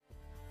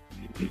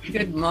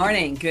Good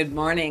morning. Good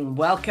morning.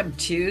 Welcome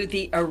to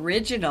the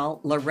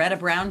original Loretta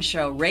Brown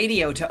Show,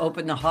 radio to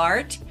open the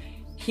heart,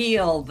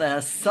 heal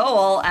the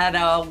soul, and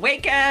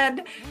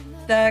awaken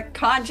the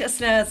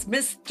consciousness.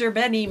 Mr.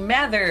 Benny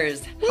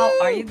Mathers,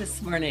 how are you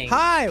this morning?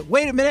 Hi.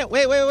 Wait a minute.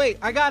 Wait.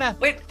 I gotta.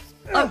 Wait.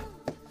 Oh.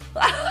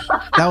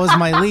 That was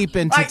my leap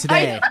into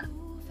today.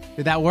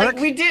 Did that work?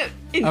 We do.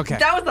 Okay.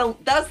 That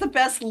was the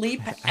best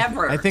leap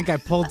ever. I think I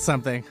pulled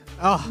something.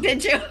 Oh.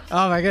 Did you?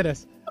 Oh my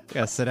goodness. I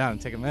gotta sit down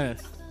and take a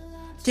minute.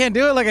 Can't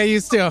do it like I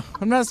used to.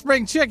 I'm not a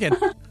spring chicken.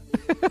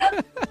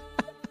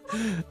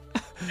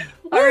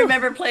 I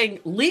remember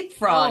playing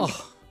leapfrog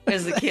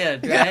as a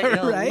kid, right?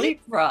 Yeah, right?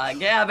 Leapfrog.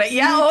 Yeah, but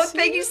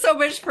thank you so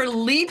much for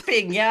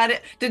leaping. Yeah,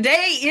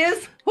 today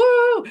is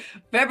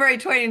February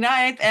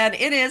 29th, and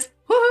it is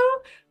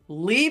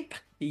leap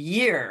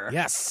year.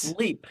 Yes.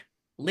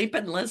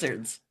 Leaping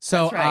lizards.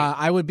 So That's right.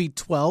 I would be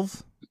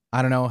 12.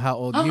 I don't know how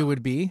old you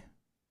would be.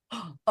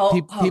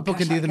 People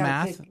can do the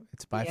math.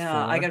 It's by 4.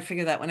 I got to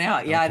figure that one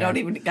out. Yeah,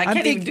 Okay. I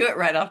can't even do it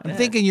right off the I'm head.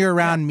 thinking you're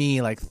around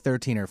me, like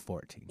 13 or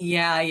 14.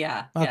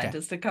 Yeah, Okay.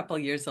 just a couple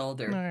years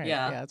older. All right.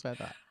 Yeah. That's what I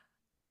thought.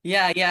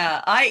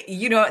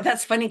 Yeah.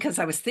 That's funny because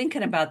I was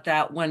thinking about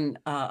that when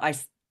I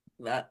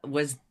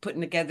was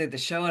putting together the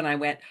show, and I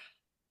went,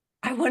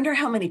 I wonder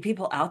how many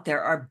people out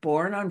there are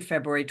born on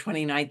February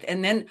 29th.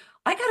 And then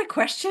I got a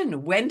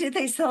question. When do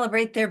they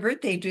celebrate their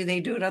birthday? Do they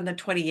do it on the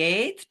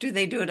 28th? Do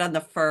they do it on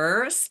the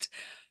 1st?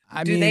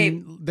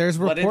 There's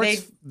what do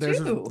reports. they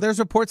do? There's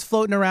reports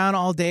floating around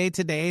all day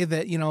today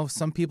that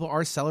some people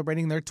are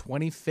celebrating their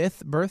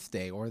 25th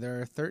birthday or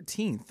their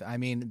 13th. I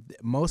mean,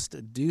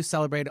 most do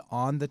celebrate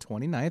on the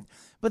 29th.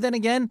 But then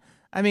again,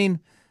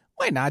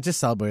 why not just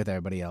celebrate with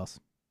everybody else?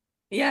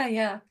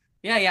 Yeah.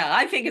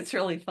 I think it's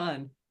really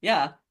fun.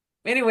 Yeah.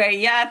 Anyway,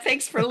 yeah.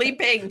 Thanks for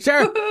leaping.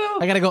 Sure. Woo-hoo.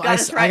 I gotta go. Got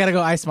us right. I gotta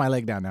go ice my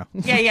leg down now.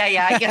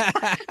 Yeah. I guess.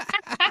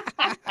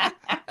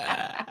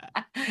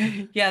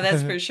 Yeah,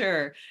 that's for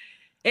sure.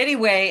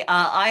 Anyway,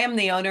 I am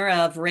the owner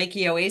of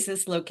Reiki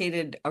Oasis,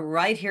 located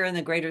right here in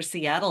the greater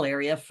Seattle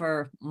area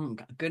for,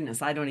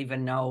 goodness, I don't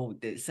even know,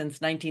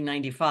 since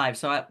 1995.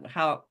 So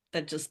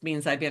that just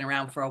means I've been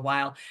around for a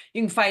while.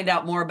 You can find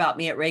out more about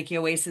me at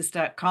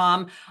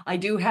ReikiOasis.com. I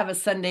do have a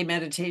Sunday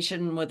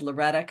meditation with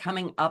Loretta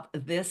coming up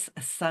this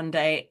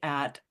Sunday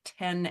at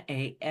 10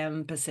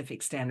 a.m.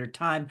 Pacific Standard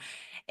Time.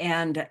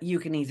 And you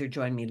can either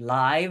join me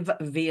live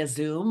via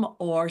Zoom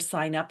or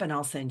sign up and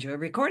I'll send you a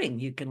recording.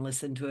 You can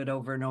listen to it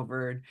over and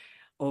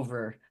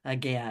over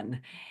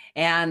again.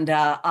 And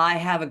I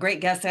have a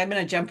great guest. I'm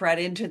going to jump right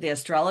into the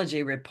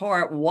astrology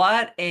report.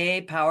 What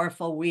a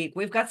powerful week.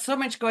 We've got so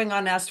much going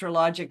on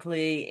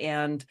astrologically,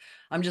 and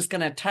I'm just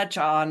going to touch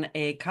on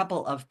a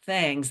couple of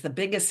things. The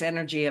biggest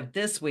energy of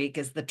this week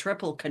is the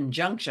triple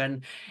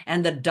conjunction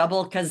and the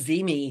double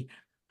Kazemi.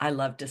 I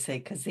love to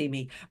say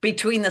Kazemi,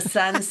 between the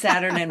Sun,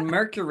 Saturn, and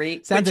Mercury.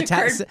 Sounds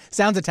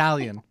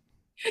Italian.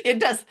 It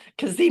does.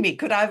 Kazemi.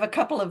 Could I have a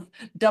couple of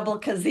double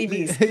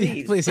Kazemis,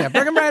 please? Please, yeah.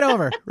 Bring them right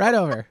over. Right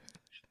over.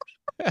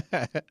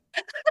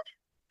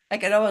 I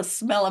can almost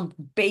smell them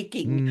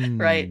baking,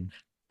 right?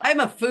 I'm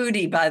a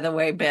foodie, by the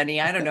way,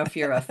 Benny. I don't know if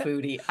you're a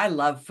foodie. I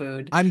love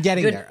food. I'm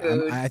getting Good there.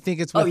 food. I think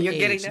it's with age. You're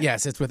getting there?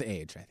 Yes, it's with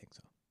age. I think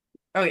so.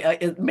 Oh,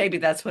 yeah, maybe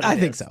that's what it is. I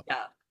think so.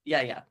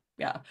 Yeah.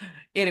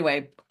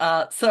 Anyway,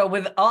 so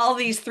with all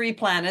these 3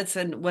 planets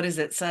and what is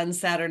it, Sun,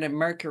 Saturn, and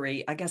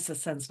Mercury, I guess the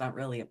Sun's not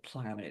really a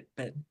planet,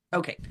 but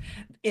okay,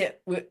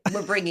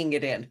 we're bringing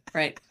it in,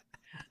 right?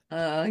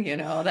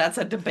 That's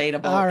a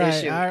debatable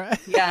issue. All right.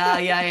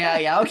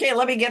 Yeah. Okay,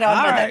 let me get on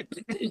All with right.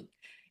 it.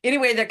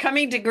 Anyway, they're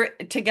coming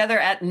together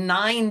at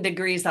 9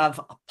 degrees of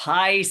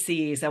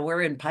Pisces, and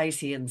we're in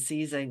Piscean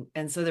season,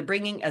 and so they're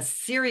bringing a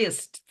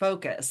serious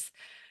focus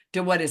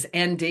to what is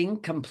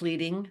ending,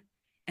 completing,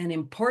 and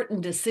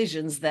important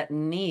decisions that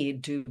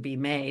need to be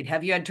made.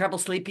 Have you had trouble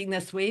sleeping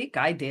this week?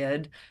 I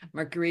did.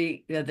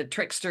 Mercury, the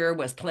trickster,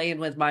 was playing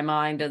with my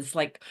mind. It's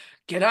like,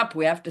 get up,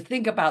 we have to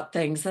think about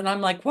things. And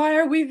I'm like, why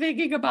are we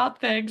thinking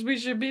about things? We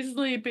should be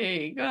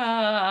sleeping.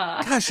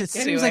 Gosh, it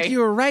seems like you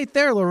were right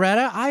there,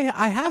 Loretta.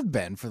 I have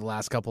been for the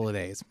last couple of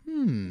days.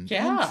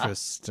 Yeah.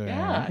 Interesting.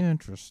 Yeah.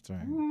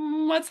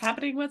 Interesting. What's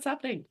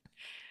happening?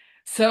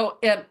 So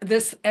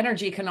this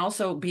energy can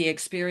also be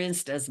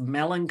experienced as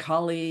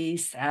melancholy,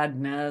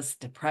 sadness,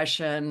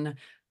 depression,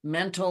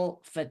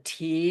 mental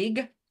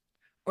fatigue,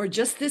 or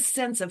just this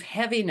sense of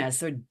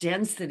heaviness or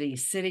density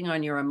sitting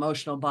on your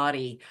emotional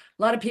body.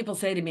 A lot of people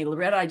say to me,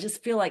 Loretta, I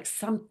just feel like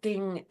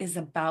something is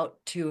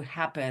about to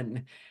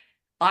happen.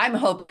 I'm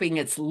hoping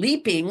it's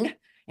leaping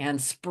and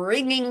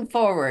springing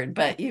forward,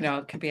 but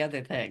it could be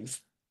other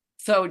things.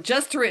 So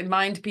just to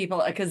remind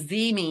people, a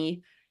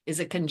Kazemi is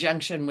a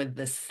conjunction with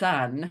the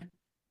Sun.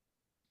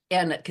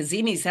 And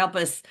Kazemis help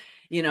us,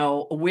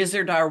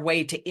 wizard our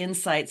way to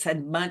insights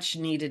and much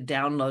needed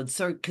downloads.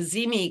 So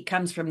Kazemi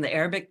comes from the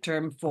Arabic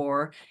term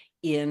for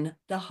in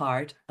the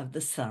heart of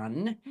the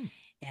sun,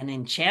 an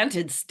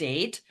enchanted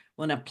state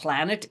when a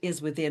planet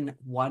is within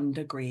 1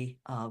 degree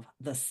of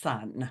the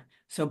sun.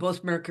 So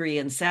both Mercury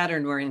and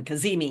Saturn were in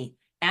Kazemi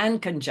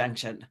and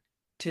conjunction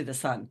to the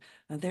sun.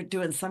 They're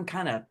doing some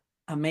kind of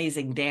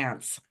amazing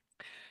dance.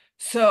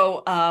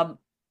 So,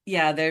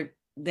 yeah, the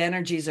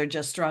energies are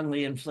just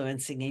strongly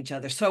influencing each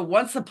other. So,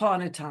 once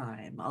upon a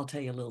time, I'll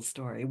tell you a little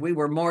story. We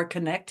were more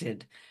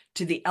connected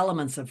to the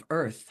elements of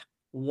earth,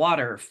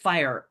 water,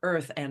 fire,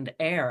 earth, and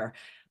air.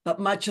 But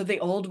much of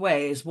the old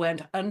ways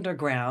went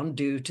underground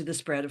due to the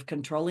spread of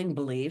controlling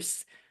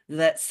beliefs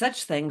that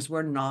such things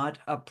were not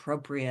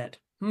appropriate.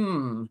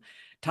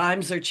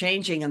 Times are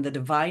changing, and the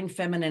divine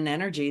feminine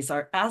energies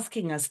are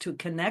asking us to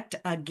connect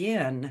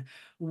again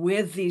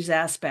with these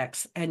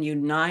aspects and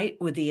unite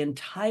with the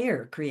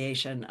entire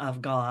creation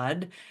of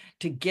God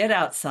to get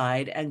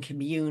outside and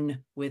commune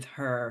with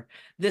her.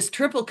 This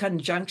triple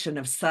conjunction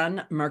of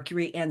Sun,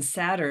 Mercury, and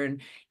Saturn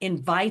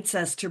invites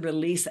us to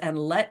release and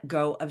let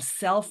go of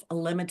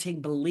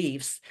self-limiting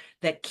beliefs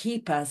that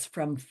keep us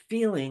from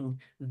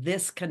feeling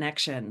this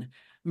connection.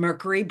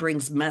 Mercury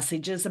brings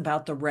messages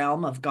about the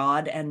realm of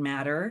God and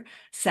matter.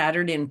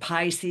 Saturn in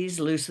Pisces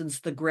loosens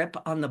the grip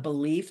on the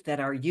belief that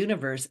our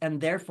universe,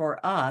 and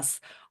therefore us,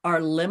 are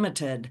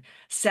limited.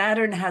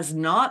 Saturn has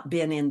not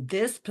been in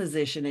this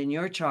position in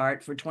your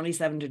chart for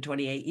 27 to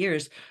 28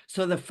 years.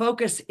 So the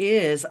focus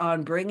is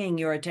on bringing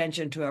your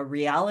attention to a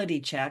reality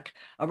check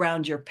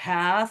around your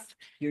path,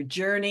 your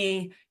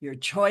journey, your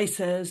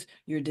choices,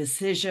 your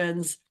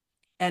decisions,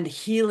 and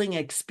healing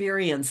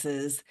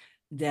experiences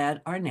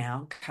that are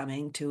now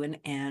coming to an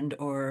end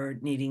or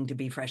needing to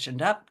be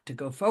freshened up to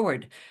go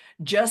forward.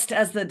 Just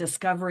as the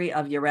discovery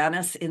of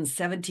Uranus in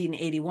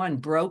 1781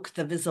 broke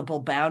the visible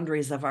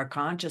boundaries of our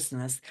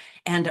consciousness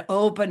and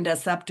opened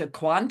us up to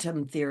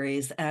quantum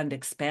theories and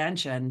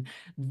expansion,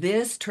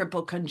 this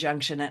triple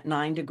conjunction at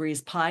 9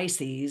 degrees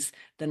Pisces,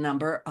 the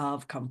number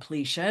of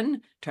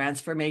completion,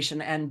 transformation,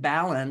 and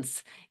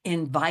balance,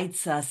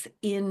 invites us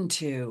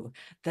into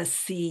the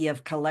sea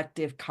of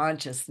collective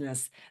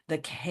consciousness, the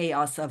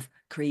chaos of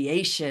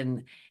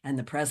creation, and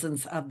the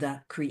presence of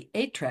the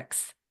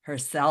creatrix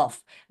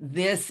herself.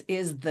 This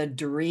is the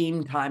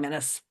dream time, and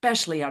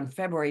especially on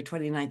February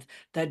 29th,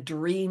 the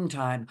dream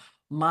time.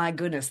 My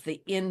goodness,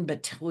 the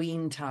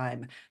in-between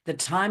time, the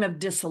time of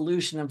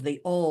dissolution of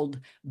the old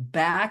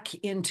back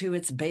into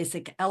its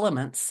basic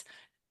elements,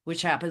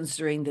 which happens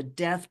during the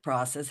death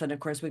process. And of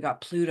course, we got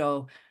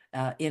Pluto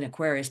in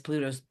Aquarius.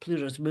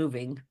 Pluto's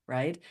moving,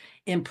 right?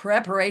 In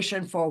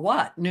preparation for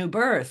what? New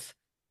birth,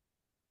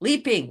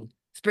 leaping,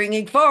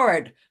 springing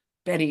forward.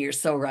 Betty, you're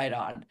so right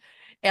on.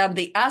 And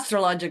the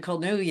astrological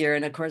new year,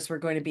 and of course, we're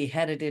going to be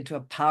headed into a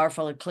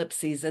powerful eclipse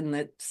season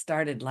that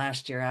started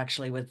last year,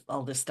 actually, with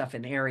all this stuff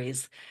in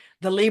Aries.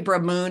 The Libra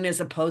moon is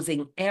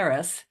opposing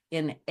Eris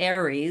in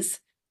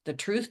Aries, the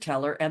truth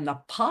teller, and the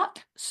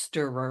pot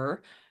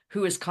stirrer,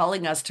 who is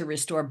calling us to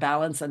restore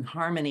balance and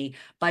harmony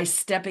by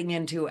stepping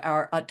into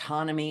our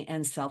autonomy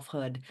and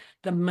selfhood.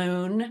 The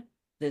moon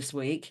this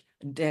week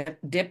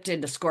dipped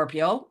into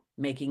Scorpio,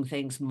 making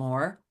things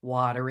more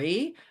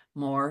watery,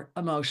 more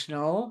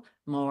emotional,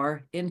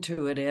 more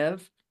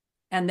intuitive,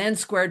 and then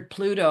squared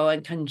Pluto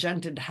and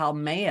conjuncted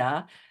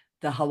Haumea,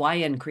 the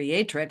Hawaiian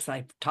creatrix.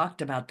 I've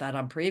talked about that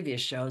on previous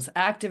shows,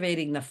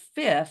 activating the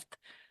fifth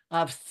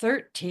of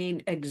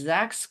 13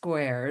 exact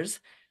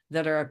squares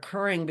that are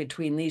occurring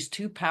between these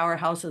two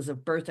powerhouses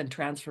of birth and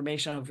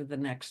transformation over the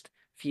next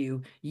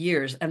few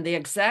years. And the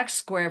exact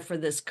square for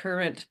this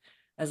current,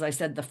 as I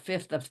said, the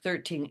fifth of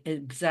 13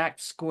 exact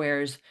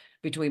squares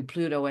between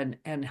Pluto and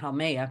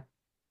Haumea,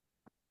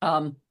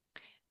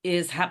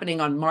 is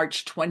happening on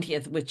March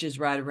 20th, which is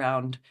right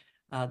around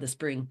the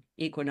spring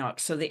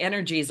equinox. So the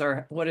energies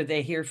are, what are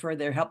they here for?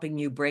 They're helping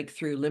you break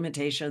through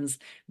limitations,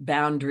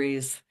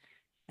 boundaries,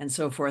 and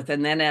so forth.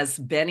 And then, as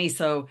Benny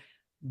so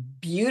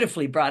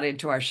beautifully brought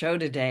into our show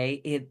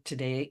today,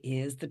 today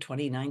is the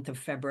 29th of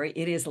February.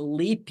 It is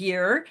leap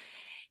year.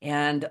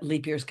 And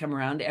leap years come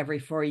around every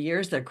 4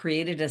 years. They're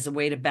created as a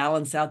way to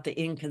balance out the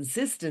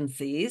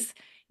inconsistencies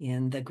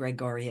in the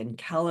Gregorian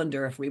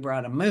calendar. If we were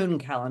on a moon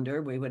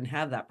calendar, we wouldn't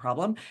have that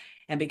problem.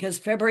 And because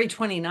February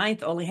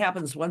 29th only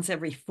happens once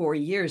every 4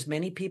 years,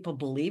 many people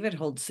believe it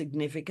holds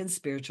significant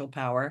spiritual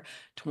power.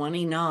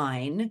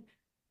 29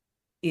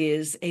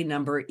 is a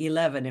number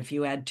 11. If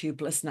you add 2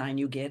 plus 9,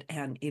 you get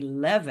an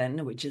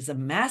 11, which is a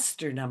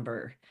master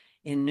number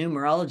in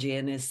numerology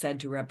and is said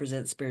to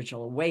represent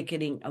spiritual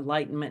awakening,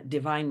 enlightenment,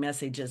 divine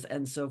messages,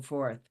 and so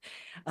forth.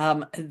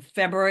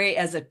 February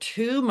as a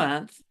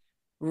 2-month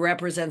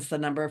represents the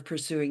number of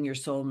pursuing your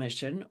soul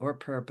mission or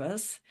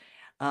purpose,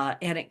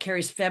 and it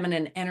carries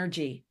feminine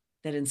energy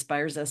that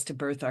inspires us to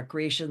birth our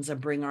creations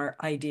and bring our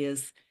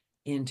ideas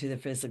into the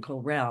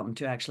physical realm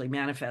to actually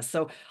manifest.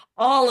 So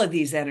all of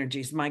these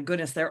energies, my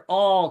goodness, they're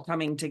all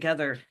coming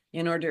together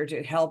in order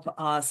to help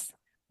us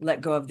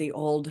let go of the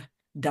old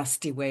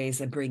dusty ways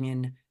and bring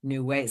in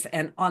new ways.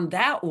 And on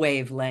that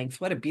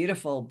wavelength, what a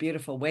beautiful,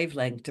 beautiful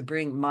wavelength to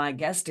bring my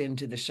guest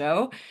into the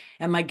show.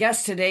 And my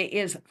guest today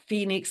is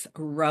Phoenix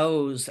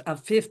Rose, a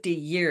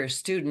 50-year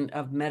student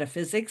of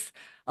metaphysics,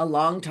 a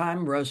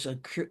longtime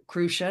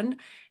Rosicrucian,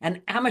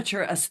 an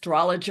amateur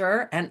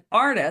astrologer, an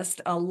artist,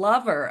 a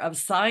lover of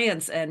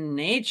science and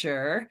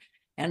nature,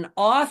 an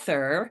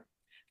author.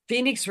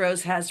 Phoenix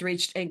Rose has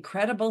reached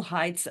incredible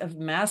heights of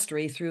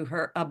mastery through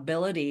her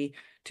ability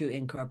to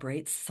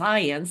incorporate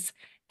science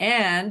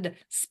and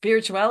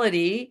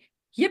spirituality,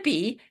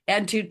 yippee,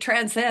 and to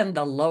transcend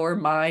the lower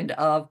mind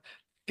of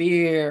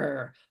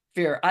fear.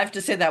 Fear. I have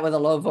to say that with a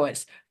low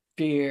voice.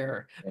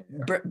 Fear.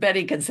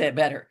 Betty can say it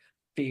better.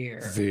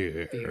 Fear,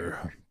 fear,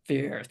 Fear.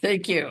 fear.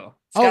 Thank you.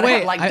 It's Oh got to have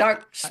wait, like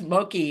dark, I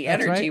smoky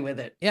that's energy right. with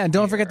it. Yeah, and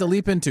don't forget to Fear.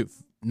 leap into.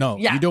 No,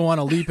 you Yeah, don't want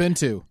to leap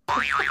into.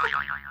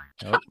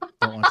 Nope,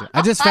 don't want to.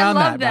 I just I found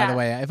love that, by the that.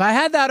 way. If I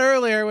had that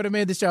earlier, it would have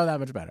made the show that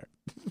much better.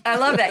 I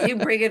love that. You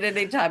bring it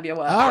anytime you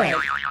want. All Go right.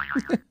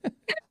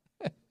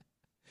 ahead.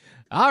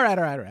 All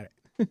right.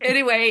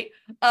 Anyway,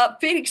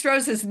 Phoenix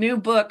Rose's new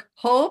book,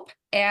 Hope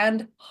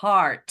and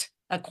Heart,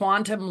 A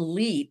Quantum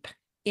Leap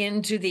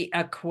into the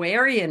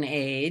Aquarian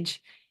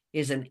Age,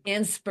 is an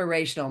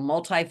inspirational,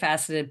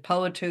 multifaceted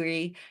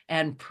poetry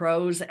and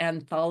prose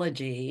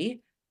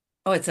anthology.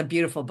 Oh, it's a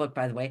beautiful book,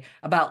 by the way,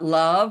 about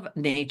love,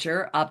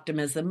 nature,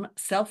 optimism,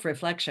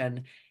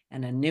 self-reflection,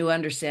 and a new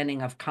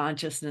understanding of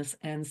consciousness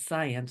and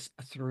science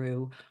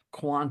through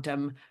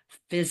quantum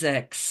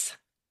physics.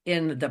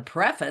 In the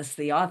preface,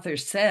 the author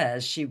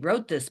says she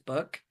wrote this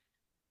book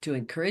to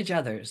encourage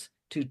others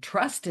to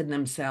trust in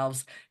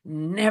themselves,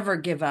 never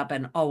give up,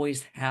 and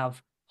always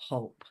have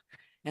hope.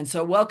 And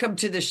so, welcome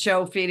to the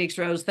show, Phoenix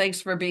Rose. Thanks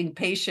for being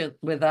patient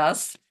with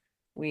us.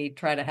 We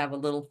try to have a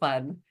little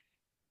fun.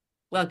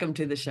 Welcome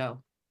to the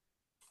show.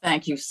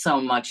 Thank you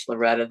so much,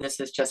 Loretta. This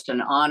is just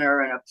an honor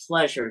and a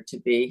pleasure to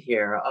be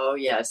here. Oh,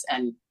 yes.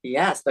 And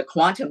yes, the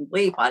quantum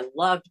leap. I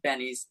loved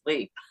Benny's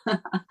leap.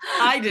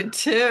 I did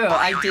too.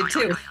 I did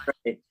too.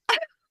 Great.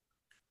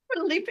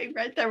 We're leaping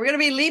right there. We're going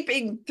to be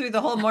leaping through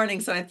the whole morning.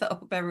 So I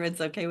hope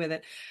everyone's okay with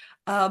it.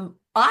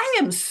 I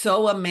am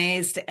so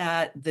amazed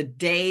at the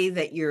day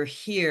that you're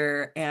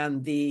here,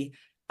 and the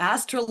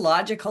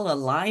astrological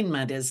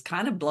alignment is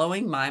kind of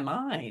blowing my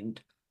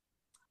mind.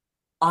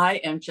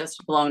 I am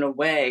just blown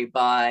away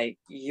by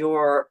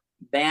your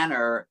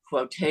banner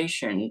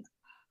quotation: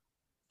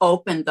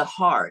 open the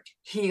heart,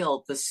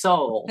 heal the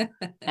soul,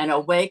 and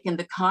awaken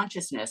the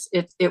consciousness.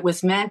 It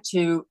was meant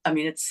to, I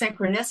mean, it's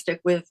synchronistic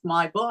with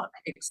my book.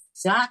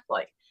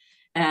 Exactly.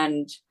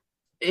 And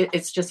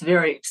it's just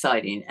very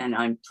exciting. And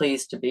I'm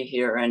pleased to be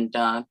here and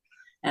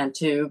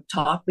to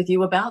talk with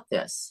you about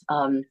this.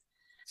 I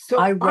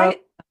So wrote,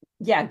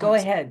 yeah, go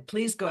ahead.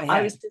 Please go I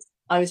ahead. was just,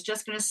 I was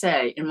just going to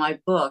say in my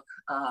book,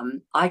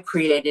 I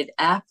created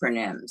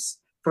acronyms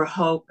for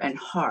hope and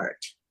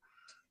heart.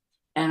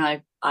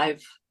 And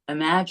I've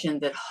imagined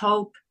that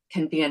hope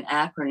can be an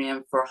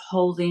acronym for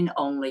holding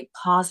only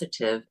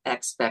positive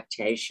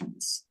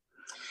expectations.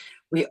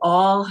 We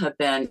all have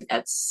been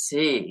at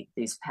sea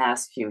these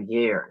past few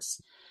years.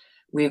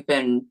 We've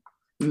been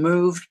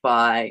moved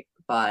by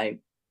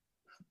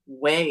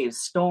waves,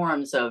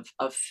 storms of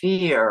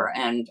fear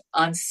and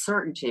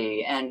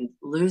uncertainty and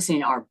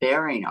losing our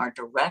bearing, our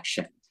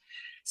direction.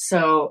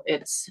 So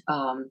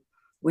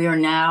we are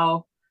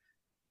now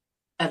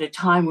at a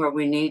time where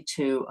we need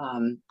to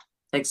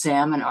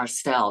examine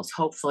ourselves.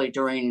 Hopefully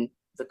during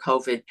the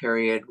COVID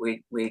period,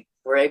 we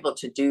were able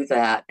to do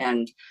that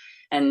and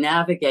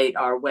navigate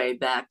our way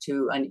back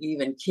to an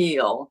even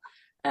keel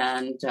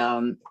and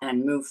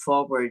move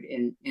forward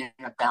in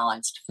a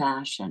balanced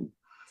fashion.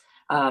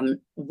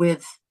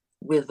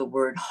 With the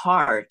word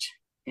heart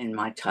in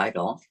my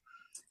title,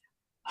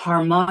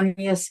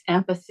 harmonious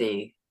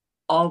empathy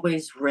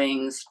always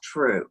rings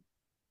true.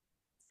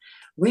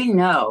 We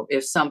know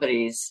if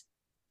somebody's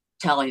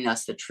telling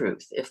us the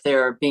truth, if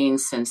they're being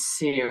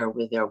sincere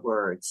with their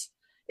words.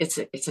 It's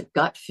a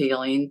gut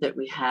feeling that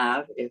we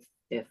have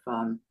if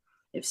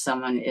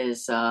someone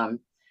is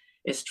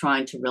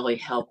trying to really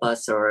help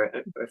us, or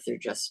if they're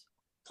just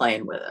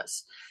playing with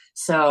us.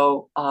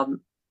 So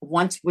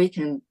once we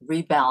can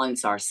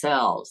rebalance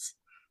ourselves,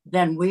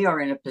 then we are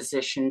in a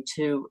position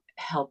to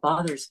help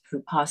others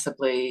who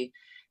possibly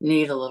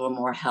need a little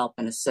more help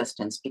and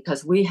assistance,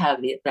 because we have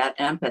that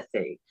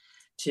empathy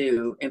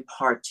to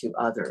impart to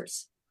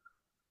others.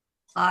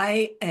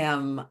 I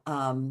am,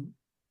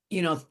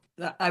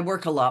 I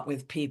work a lot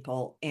with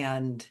people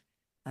and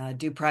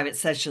do private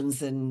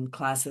sessions and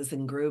classes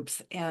and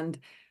groups. And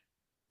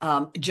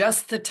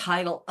just the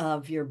title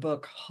of your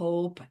book,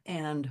 Hope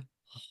and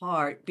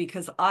Heart,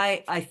 because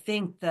I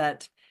think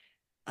that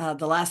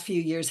the last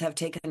few years have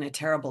taken a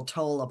terrible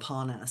toll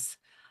upon us.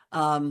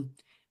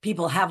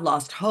 People have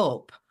lost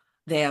hope.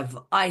 They have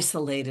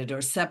isolated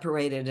or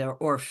separated,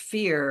 or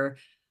fear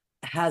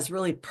has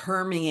really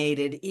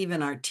permeated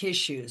even our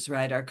tissues,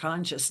 right? Our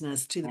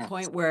consciousness, to the Yes.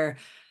 point where,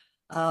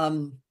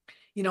 I'm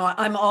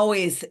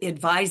always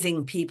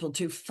advising people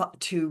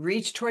to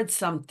reach towards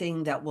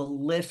something that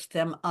will lift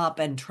them up,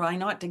 and try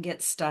not to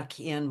get stuck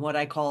in what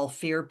I call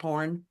fear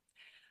porn,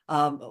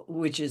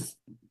 which is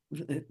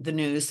the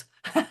news,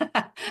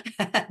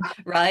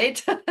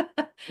 right?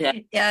 Yeah.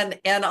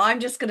 And I'm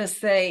just going to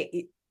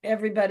say,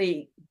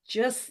 everybody,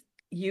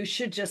 you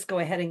should just go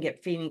ahead and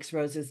get Phoenix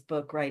Rose's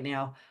book right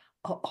now,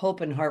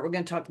 Hope and Heart. We're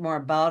going to talk more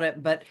about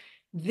it, but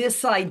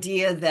this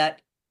idea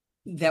that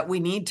that we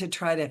need to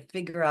try to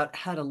figure out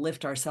how to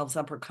lift ourselves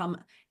up or come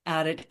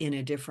at it in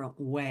a different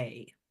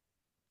way.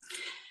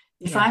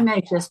 If I Yeah.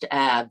 may just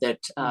add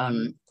that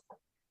Mhm.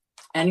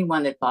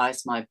 anyone that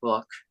buys my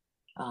book,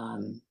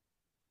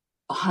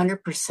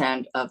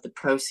 100% of the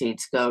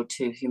proceeds go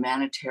to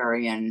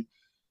humanitarian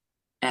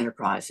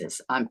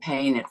enterprises. I'm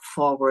paying it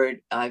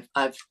forward. I've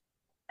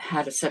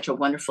had such a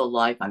wonderful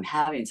life. I'm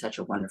having such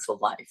a wonderful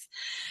life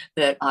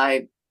that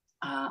I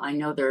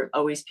know there are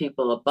always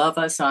people above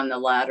us on the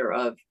ladder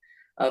of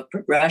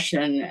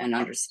progression and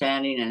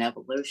understanding and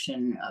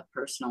evolution,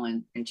 personal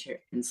and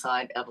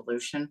inside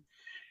evolution,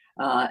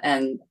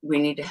 and we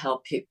need to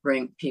help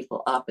bring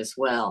people up as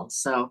well.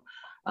 So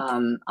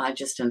I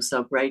just am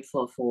so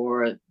grateful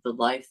for the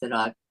life that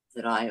I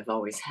have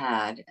always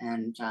had,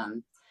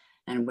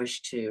 and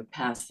wish to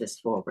pass this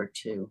forward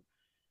to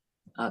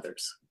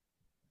others.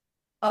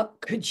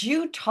 Could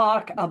you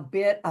talk a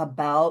bit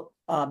about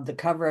the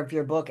cover of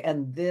your book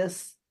and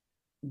this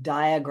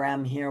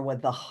diagram here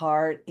with the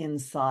heart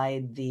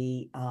inside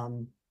the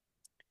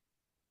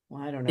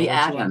well, I don't know The what you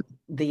atom, want,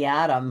 the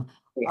atom.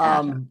 the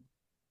atom.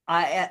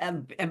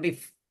 Um, and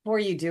before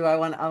you do, I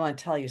want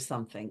to tell you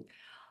something.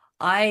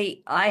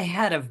 I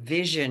had a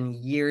vision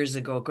years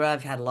ago.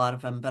 I've had a lot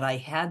of them, but I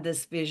had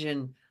this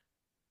vision.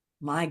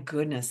 My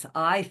goodness,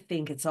 I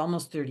think it's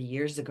almost 30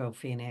 years ago,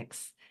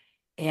 Phoenix.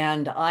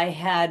 And I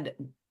had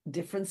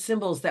different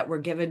symbols that were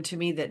given to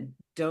me that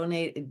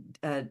donate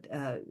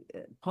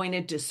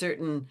pointed to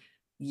certain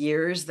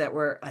years that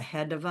were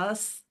ahead of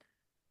us.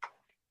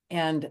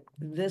 And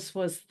this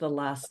was the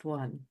last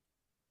one.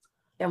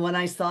 And when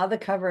I saw the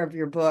cover of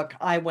your book,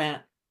 I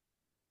went,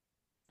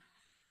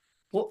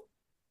 well,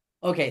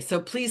 okay, so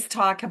please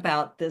talk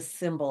about this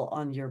symbol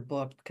on your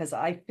book because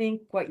I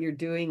think what you're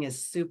doing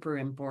is super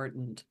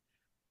important.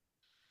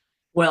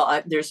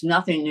 Well, there's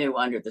nothing new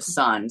under the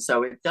sun,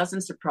 so it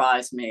doesn't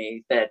surprise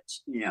me that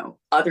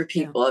other Yeah.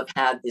 people have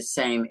had the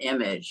same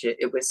image.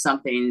 It was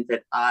something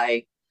that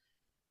I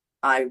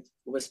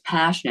was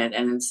passionate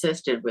and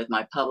insisted with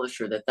my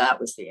publisher that that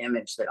was the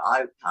image that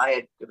I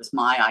had. It was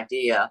my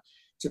idea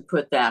to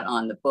put that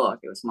on the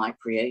book. It was my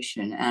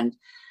creation, and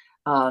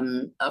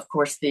of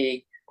course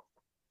the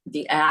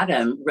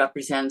atom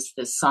represents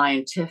the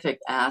scientific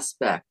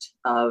aspect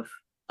of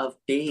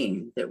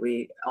being that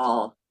we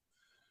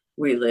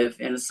live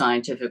in a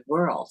scientific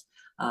world,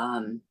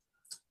 and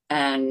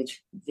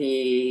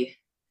the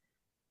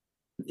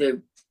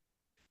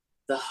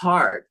the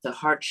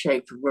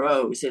heart-shaped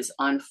rose is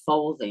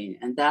unfolding,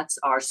 and that's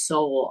our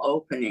soul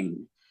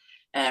opening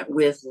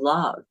with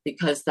love,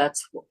 because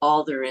that's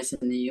all there is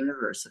in the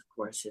universe, of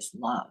course, is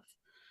love.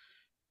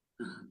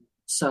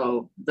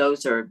 So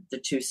those are the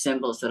two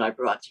symbols that I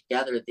brought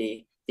together: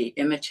 the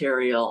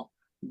immaterial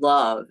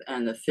love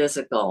and the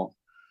physical.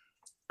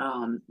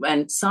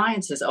 And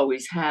science has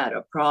always had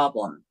a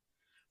problem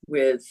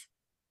with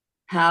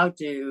how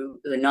do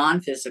the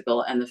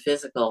non-physical and the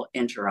physical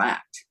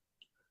interact.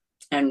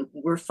 And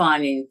we're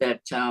finding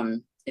that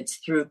it's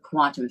through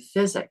quantum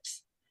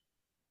physics,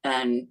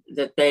 and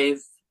that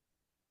they've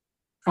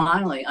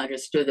finally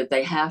understood that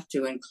they have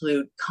to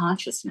include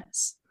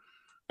consciousness.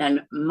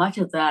 And much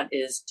of that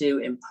is due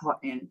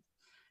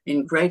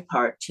in great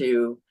part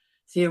to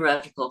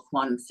theoretical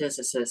quantum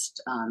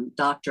physicist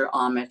Dr.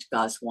 Amit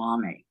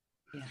Goswami.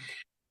 Yeah.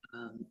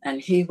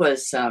 And he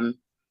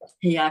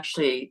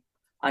actually,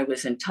 I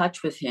was in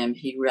touch with him.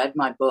 He read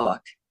my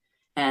book,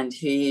 and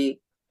he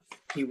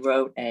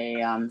wrote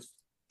a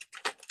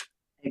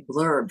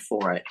blurb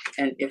for it.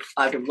 And if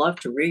I would love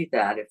to read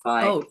that,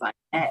 Oh, if I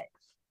may.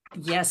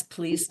 yes,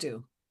 please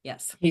do.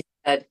 Yes. He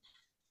said,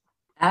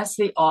 as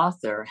the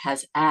author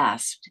has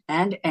asked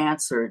and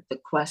answered the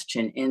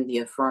question in the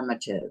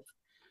affirmative,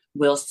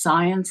 will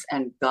science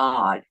and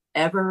God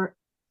ever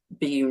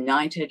be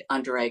united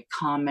under a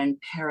common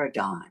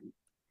paradigm?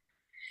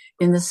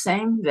 In the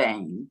same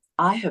vein,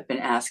 I have been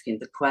asking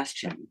the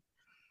question,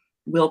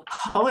 will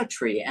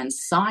poetry and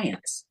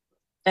science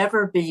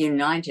ever be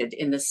united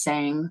in the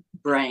same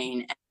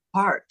brain and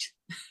heart?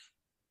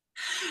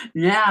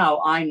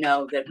 Now I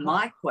know that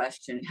my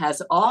question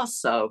has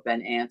also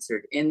been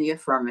answered in the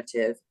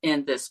affirmative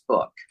in this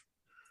book.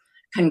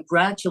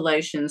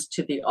 Congratulations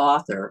to the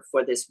author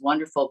for this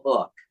wonderful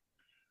book.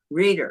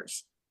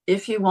 Readers,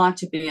 if you want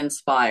to be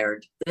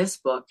inspired, this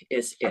book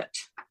is it.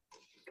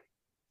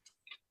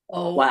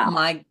 Oh Wow.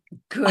 my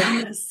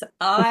goodness.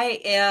 I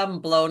am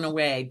blown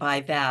away by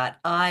that.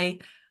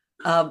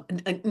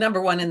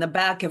 Number one, in the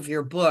back of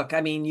your book,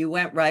 I mean, you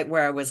went right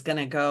where I was going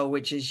to go,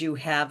 which is you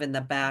have in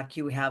the back,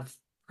 you have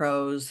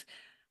prose.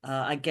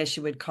 I guess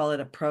you would call it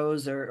a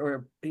prose,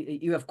 or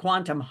you have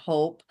quantum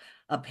hope,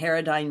 a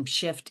paradigm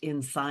shift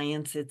in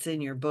science. It's in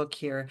your book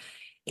here.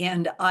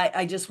 And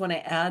I just want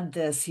to add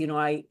this,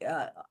 I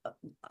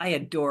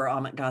adore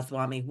Amit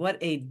Goswami.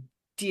 What a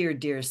dear,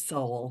 dear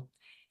soul.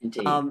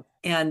 Indeed.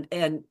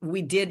 And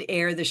we did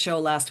air the show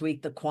last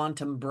week, The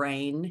Quantum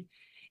Brain.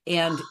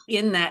 And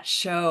in that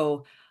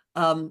show,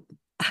 um,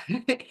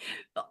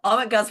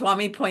 Amit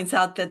Goswami points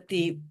out that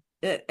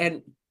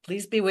and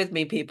please be with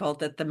me, people,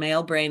 that the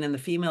male brain and the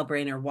female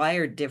brain are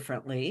wired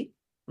differently.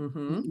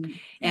 And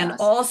Yes.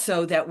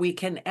 also that we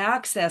can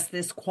access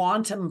this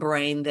quantum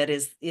brain that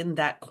is in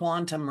that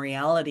quantum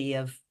reality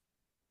of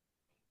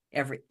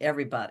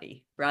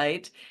everybody,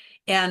 right?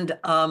 And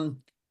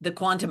the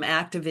quantum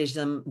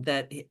activism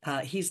that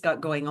he's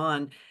got going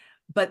on.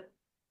 But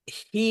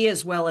he,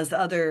 as well as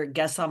other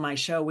guests on my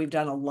show, we've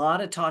done a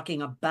lot of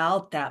talking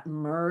about that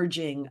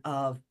merging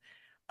of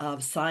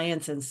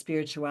science and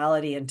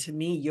spirituality. And to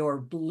me, your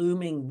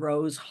blooming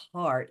rose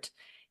heart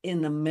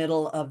in the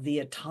middle of the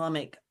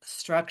atomic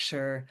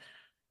structure.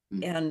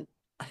 And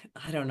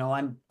I don't know,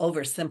 I'm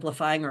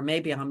oversimplifying, or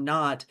maybe I'm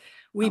not.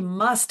 We Oh,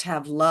 must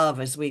have love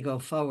as we go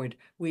forward.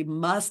 We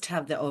must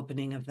have the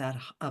opening of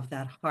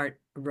that heart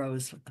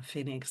rose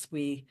phoenix.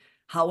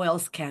 How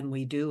else can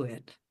we do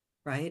it?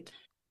 Right?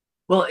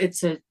 well,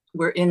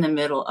 we're in the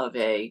middle of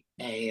a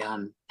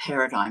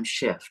paradigm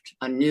shift.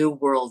 A new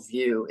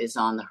worldview is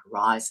on the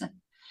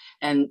horizon,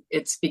 and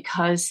it's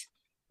because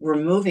we're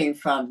moving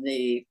from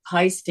the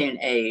Piscean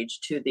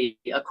age to the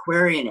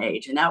Aquarian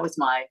age, and that was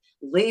my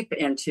leap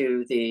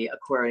into the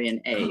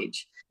Aquarian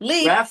age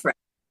Leap, reference.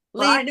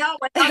 Well, I leap. know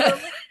another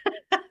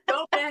leap.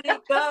 Go, Benny,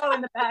 go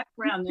in the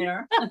background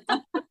there.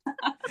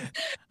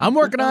 I'm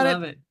working I on it.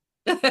 love it.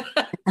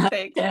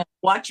 Thanks. Yeah,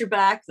 watch your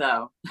back,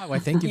 though. Oh, I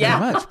thank you very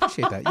much.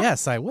 Appreciate that.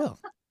 Yes, I will.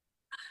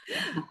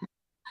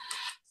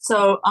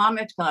 So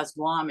Amit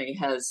Goswami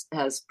has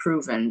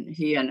proven,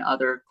 he and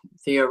other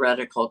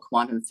theoretical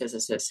quantum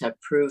physicists have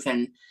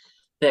proven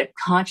that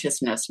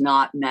consciousness,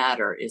 not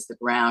matter, is the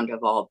ground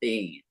of all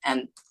being.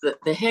 And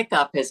the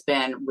hiccup has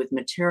been with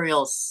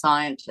material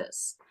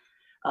scientists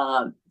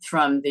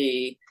from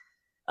the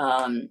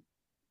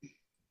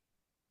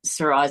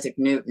Sir Isaac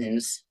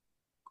Newton's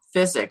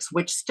physics,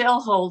 which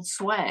still holds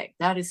sway.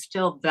 That is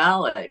still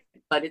valid,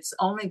 but it's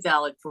only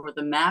valid for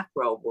the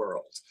macro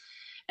world.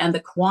 And the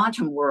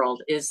quantum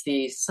world is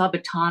the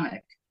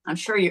subatomic. I'm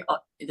sure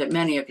that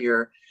many of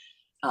your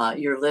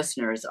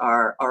listeners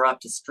are up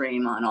to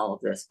stream on all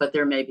of this, but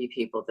there may be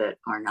people that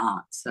are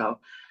not. So,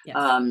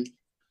 Yes.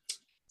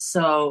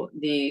 So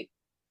the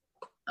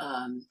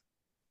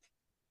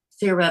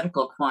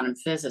theoretical quantum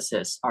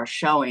physicists are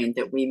showing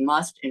that we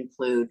must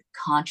include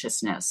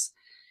consciousness,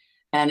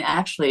 and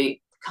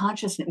actually,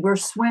 consciousness. We're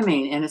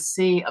swimming in a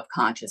sea of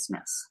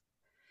consciousness.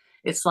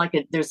 It's like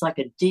there's like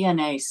a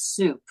DNA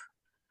soup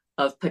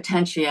of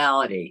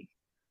potentiality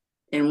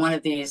in one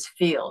of these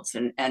fields,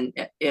 and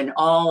in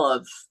all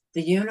of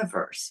the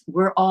universe.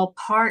 We're all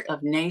part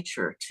of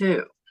nature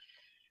too.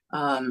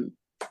 Um,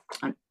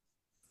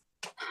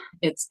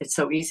 it's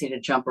so easy to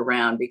jump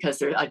around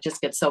because I just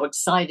get so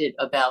excited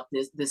about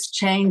this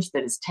change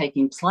that is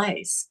taking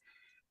place.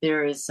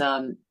 There is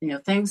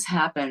things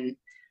happen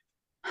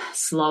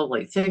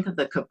slowly. Think of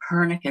the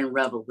Copernican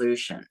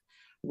revolution,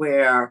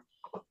 where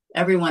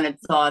everyone had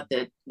thought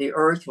that the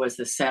Earth was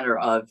the center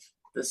of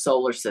the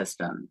solar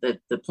system, that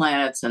the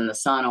planets and the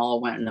sun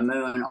and the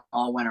moon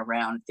all went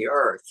around the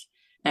Earth.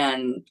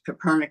 And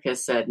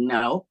Copernicus said,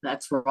 no,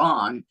 that's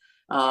wrong.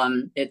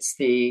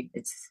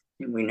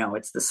 We know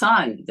it's the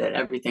sun that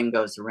everything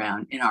goes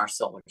around in our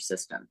solar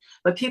system.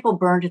 But people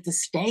burned at the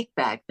stake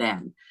back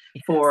then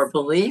for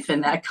belief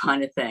in that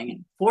kind of thing.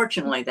 And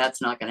fortunately,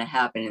 that's not going to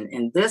happen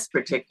in this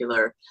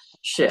particular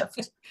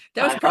shift.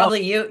 That was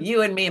probably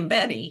you and me and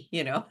Benny,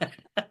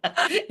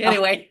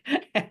 Anyway.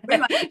 We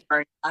might be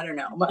burning. I don't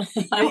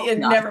know.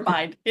 Never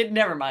mind.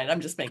 Never mind.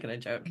 I'm just making a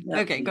joke.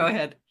 Okay, go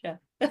ahead. Yeah.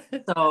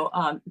 So,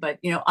 but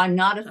I'm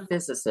not a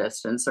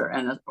physicist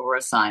or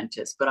a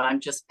scientist, but I'm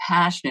just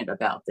passionate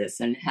about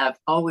this and have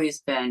always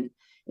been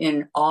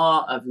in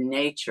awe of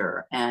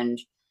nature and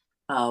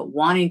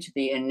wanting to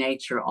be in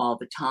nature all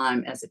the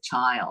time as a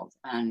child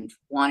and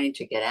wanting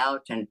to get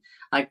out. And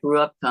I grew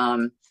up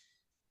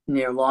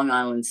near Long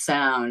Island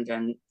Sound,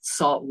 and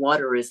salt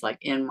water is like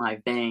in my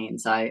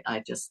veins. I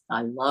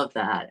love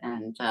that.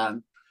 And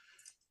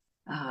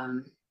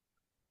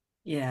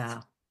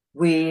yeah,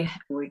 we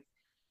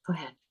go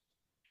ahead.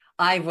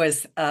 I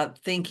was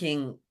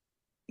thinking,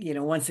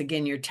 once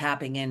again, you're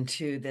tapping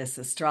into this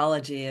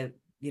astrology.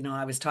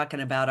 I was talking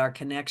about our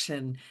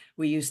connection.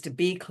 We used to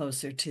be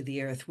closer to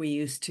the earth. We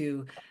used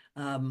to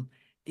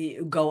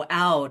go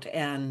out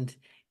and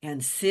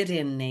sit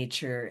in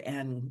nature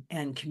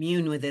and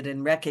commune with it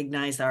and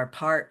recognize our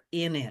part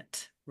in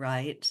it,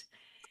 right?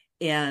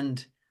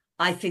 And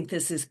I think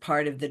this is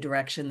part of the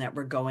direction that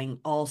we're going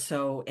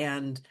also.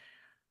 And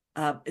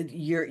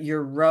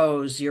your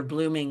rose, your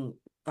blooming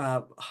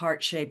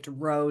heart-shaped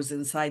rose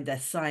inside the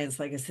science,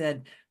 like I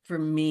said, for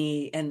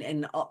me,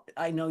 and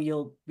I know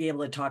you'll be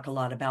able to talk a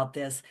lot about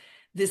this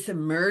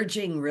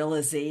emerging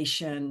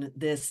realization,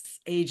 this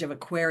age of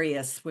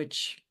Aquarius,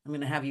 which I'm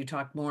going to have you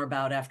talk more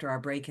about after our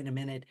break in a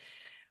minute.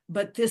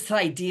 But this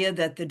idea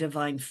that the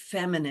divine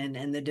feminine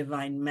and the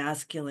divine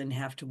masculine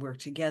have to work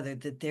together,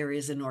 that there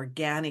is an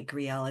organic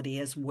reality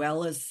as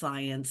well as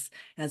science,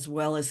 as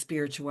well as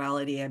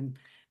spirituality. And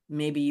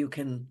maybe you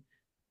can,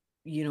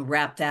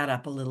 wrap that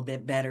up a little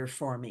bit better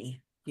for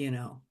me,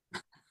 Yeah.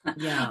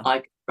 I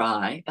could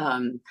try.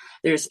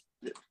 There's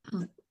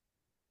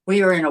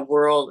We are in a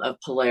world of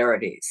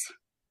polarities.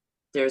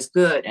 There's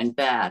good and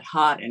bad,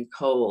 hot and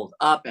cold,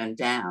 up and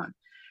down,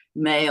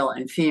 male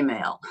and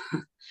female.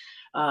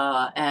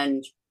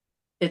 And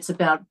it's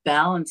about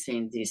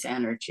balancing these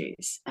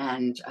energies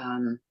and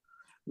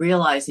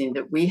realizing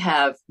that we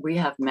have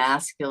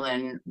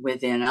masculine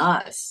within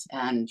us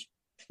and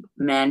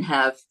men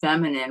have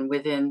feminine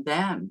within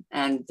them.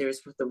 And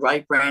there's the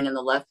right brain and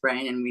the left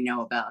brain, and we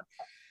know about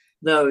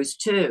those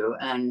too.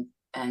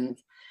 And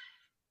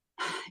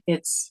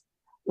it's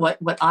what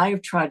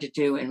I've tried to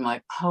do in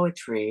my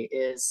poetry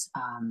is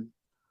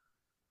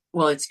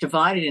well, it's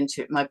divided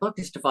into my book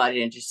is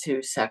divided into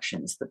two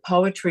sections. The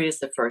poetry is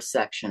the first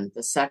section,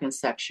 the second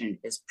section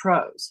is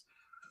prose.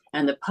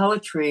 And the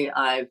poetry,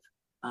 I've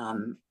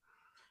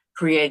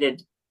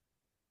created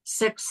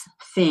 6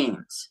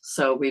 themes.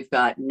 So we've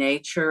got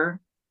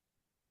nature,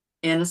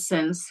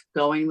 innocence,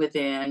 going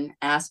within,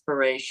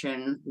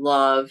 aspiration,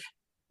 love,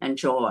 and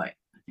joy.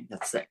 I think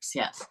that's 6,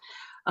 yes.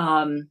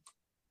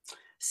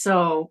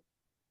 So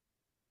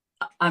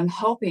I'm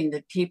hoping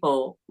that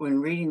people, when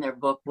reading their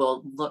book,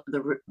 will look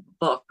the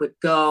book would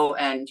go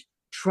and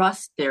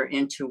trust their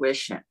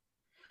intuition,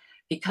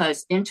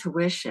 because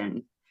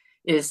intuition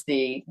is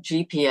the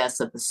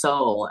GPS of the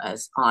soul,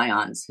 as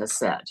Ions has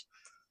said.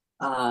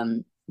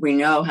 We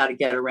know how to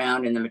get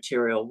around in the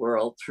material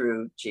world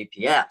through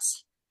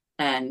GPS,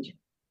 and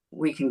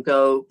we can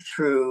go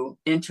through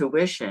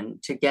intuition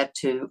to get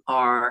to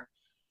our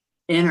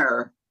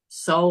inner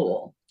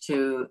soul,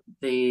 to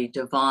the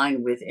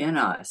divine within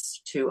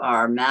us, to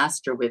our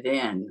master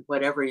within,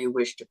 whatever you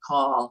wish to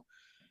call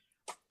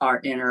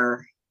our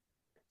inner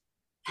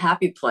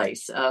happy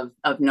place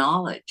of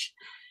knowledge.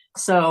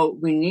 So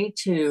we need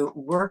to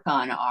work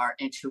on our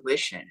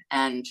intuition,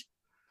 and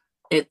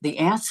the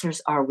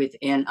answers are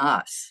within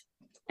us.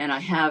 And I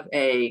have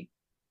a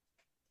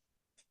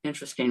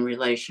interesting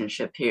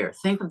relationship here.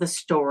 Think of the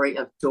story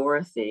of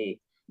Dorothy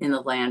in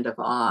the Land of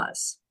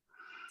Oz.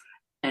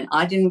 And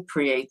I didn't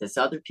create this,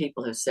 other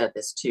people have said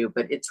this too,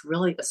 but it's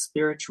really a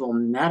spiritual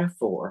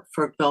metaphor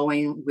for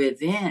going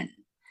within.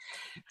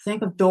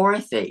 Think of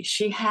Dorothy.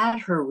 She had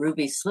her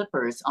ruby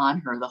slippers on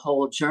her the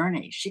whole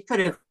journey. She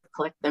could have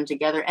clicked them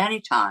together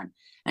anytime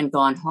and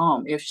gone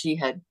home if she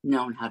had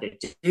known how to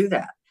do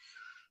that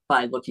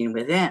by looking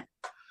within.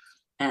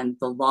 And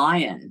the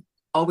lion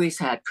always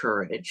had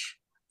courage.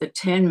 The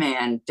Tin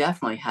Man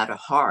definitely had a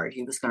heart.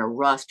 He was going to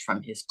rust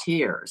from his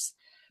tears.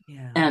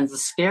 Yeah. And the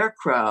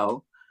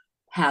Scarecrow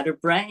had a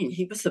brain.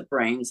 He was the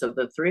brains of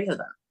the 3 of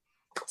them.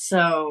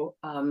 So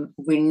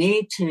we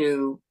need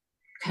to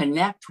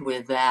connect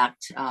with that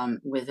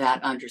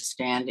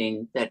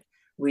understanding that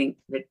we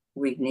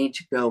need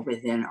to go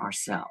within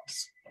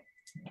ourselves.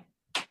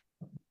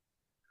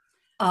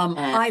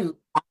 I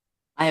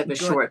have a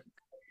short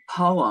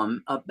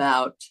poem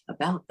about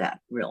that,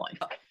 really.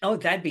 Oh,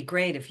 that'd be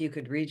great if you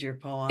could read your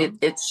poem.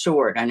 It's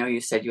short. I know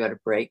you said you had a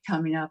break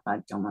coming up. I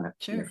don't want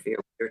to interfere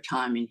with your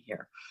timing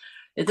here.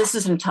 This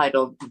is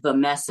entitled The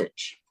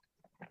Message.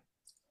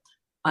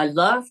 I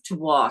love to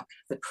walk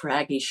the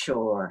craggy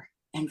shore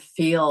and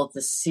feel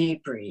the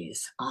sea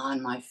breeze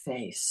on my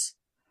face.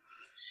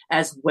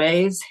 As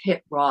waves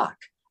hit rock,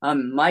 a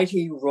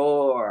mighty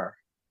roar,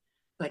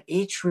 but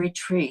each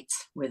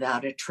retreats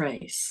without a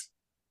trace.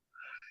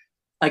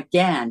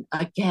 Again,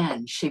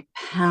 she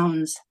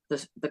pounds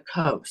the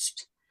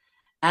coast,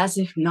 as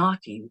if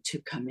knocking to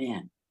come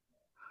in.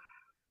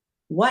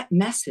 What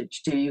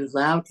message do you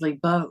loudly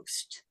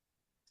boast?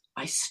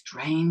 I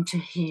strain to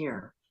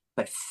hear,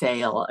 but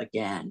fail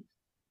again.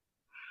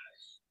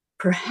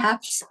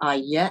 Perhaps I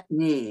yet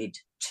need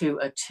to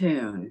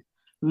attune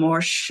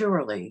more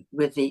surely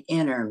with the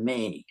inner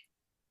me.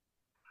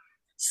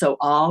 So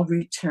I'll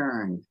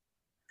return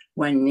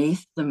when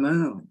 'neath the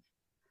moon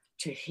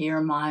to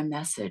hear my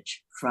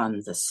message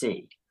from the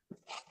sea.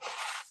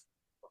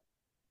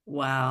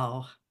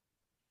 Wow.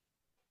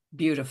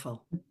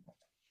 Beautiful.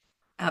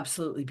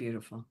 Absolutely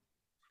beautiful.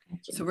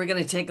 So we're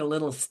going to take a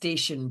little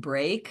station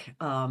break.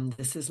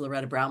 This is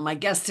Loretta Brown. My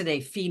guest today,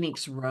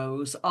 Phoenix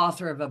Rose,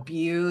 author of a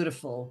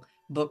beautiful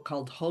book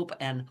called Hope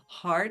and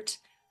Heart,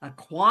 a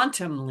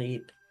quantum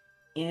leap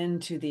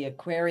into the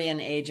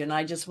Aquarian age. And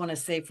I just want to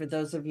say, for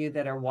those of you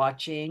that are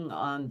watching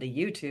on the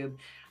YouTube,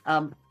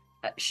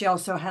 she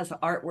also has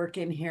artwork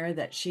in here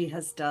that she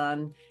has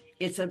done.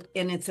 It's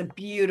a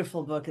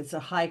beautiful book. It's a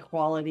high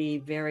quality,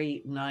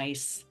 very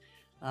nice.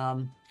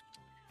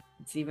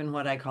 It's even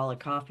what I call a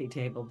coffee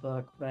table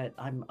book, but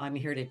I'm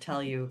here to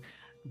tell you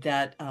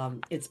that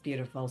it's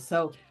beautiful.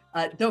 So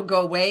don't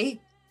go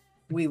away.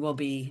 We will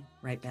be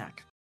right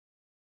back.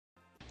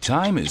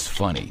 Time is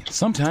funny.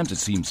 Sometimes it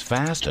seems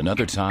fast and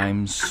other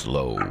times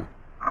slow.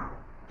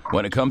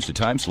 When it comes to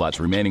time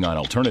slots remaining on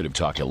Alternative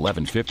Talk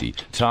 1150,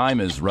 time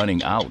is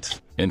running out.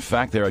 In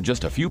fact, there are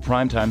just a few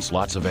primetime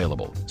slots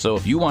available. So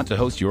if you want to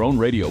host your own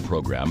radio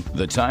program,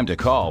 the time to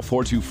call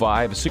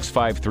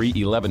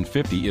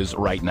 425-653-1150 is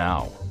right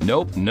now.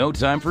 Nope, no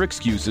time for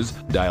excuses.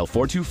 Dial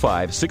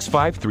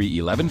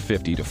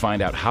 425-653-1150 to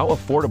find out how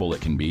affordable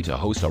it can be to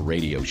host a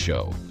radio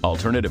show.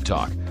 Alternative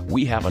Talk,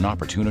 we have an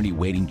opportunity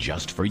waiting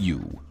just for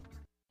you.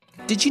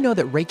 Did you know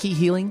that Reiki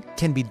healing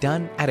can be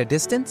done at a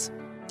distance?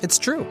 It's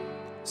true.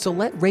 So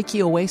let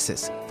Reiki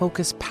Oasis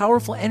focus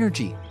powerful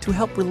energy to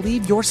help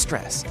relieve your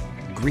stress,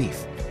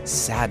 grief,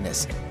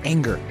 sadness,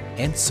 anger,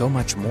 and so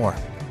much more.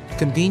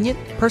 Convenient,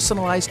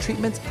 personalized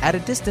treatments at a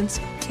distance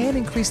can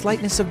increase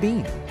lightness of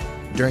being.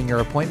 During your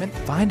appointment,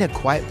 find a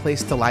quiet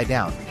place to lie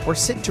down or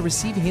sit to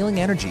receive healing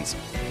energies.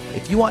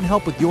 If you want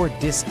help with your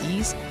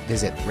dis-ease,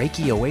 visit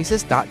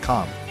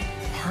ReikiOasis.com.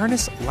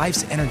 Harness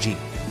life's energy.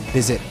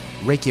 Visit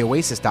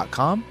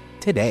ReikiOasis.com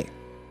today.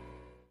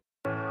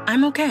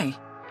 I'm okay.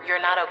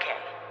 You're not okay.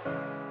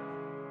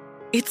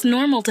 It's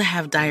normal to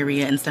have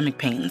diarrhea and stomach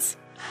pains.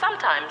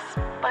 Sometimes,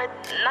 but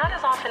not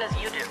as often as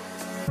you do.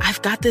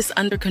 I've got this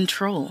under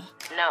control.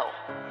 No,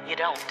 you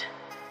don't.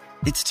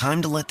 It's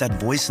time to let that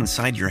voice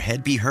inside your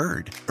head be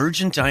heard.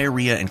 Urgent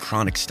diarrhea and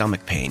chronic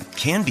stomach pain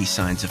can be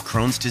signs of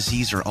Crohn's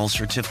disease or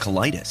ulcerative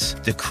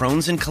colitis. The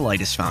Crohn's and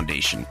Colitis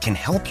Foundation can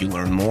help you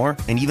learn more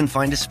and even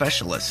find a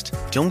specialist.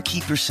 Don't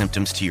keep your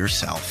symptoms to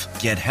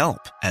yourself. Get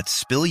help at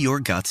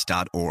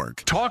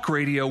spillyourguts.org. Talk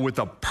radio with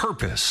a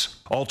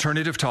purpose.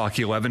 Alternative Talk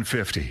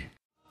 1150.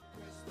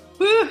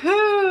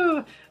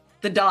 Woohoo!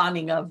 The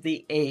dawning of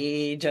the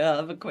age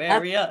of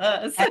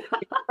Aquarius.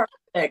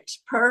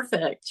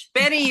 Perfect.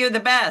 Benny, you're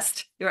the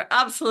best. You're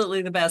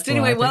absolutely the best.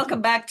 Anyway,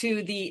 welcome back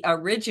to the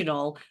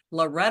original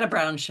Loretta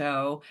Brown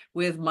Show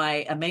with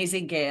my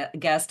amazing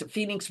guest,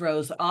 Phoenix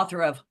Rose,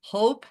 author of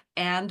Hope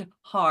and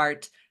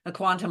Heart, A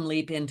Quantum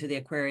Leap into the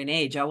Aquarian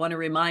Age. I want to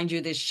remind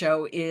you this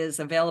show is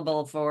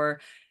available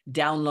for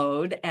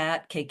download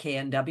at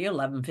KKNW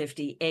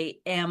 1150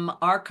 AM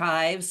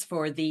archives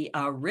for the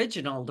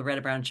original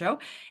Loretta Brown Show.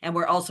 And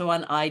we're also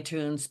on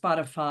iTunes,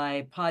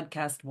 Spotify,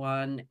 Podcast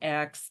One,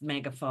 X,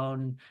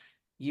 Megaphone,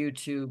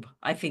 YouTube.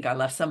 I think I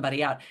left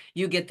somebody out.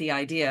 You get the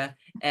idea.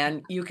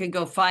 And you can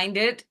go find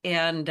it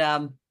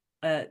and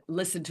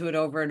listen to it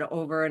over and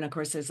over. And of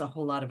course, there's a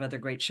whole lot of other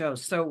great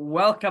shows. So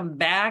welcome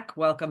back.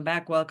 Welcome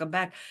back. Welcome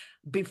back.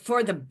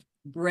 Before the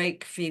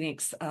break,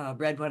 Phoenix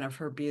read one of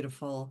her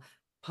beautiful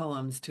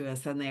poems to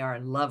us, and they are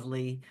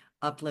lovely,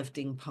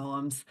 uplifting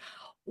poems.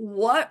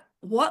 What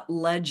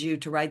led you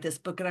to write this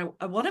book? And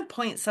I want to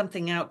point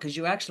something out, because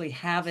you actually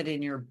have it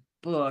in your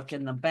book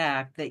in the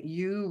back, that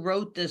you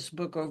wrote this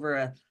book over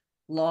a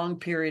long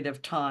period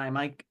of time.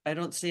 I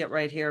don't see it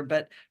right here,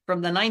 but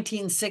from the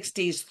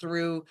 1960s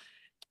through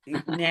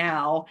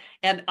now.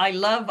 And I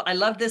love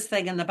this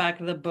thing in the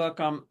back of the book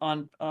on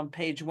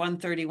page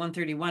 130,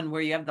 131,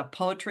 where you have the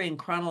poetry in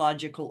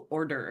chronological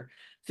order.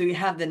 So you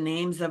have the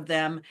names of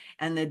them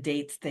and the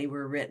dates they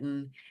were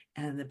written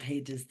and the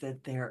pages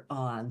that they're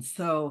on.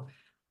 So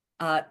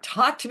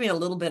talk to me a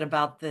little bit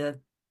about this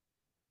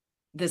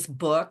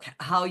book,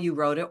 how you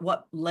wrote it,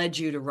 what led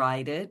you to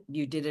write it.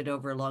 You did it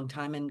over a long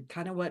time, and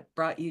kind of what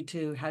brought you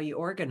to how you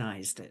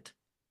organized it.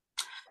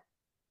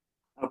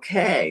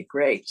 Okay,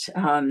 great.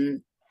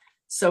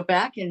 So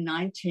back in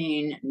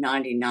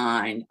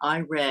 1999, I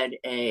read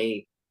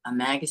a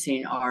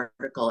magazine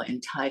article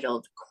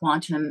entitled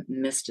Quantum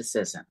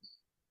Mysticism.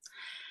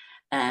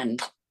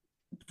 And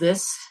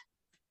this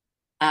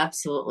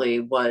absolutely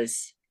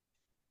was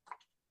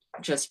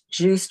just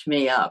juiced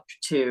me up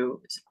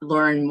to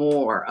learn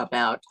more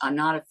about. I'm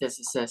not a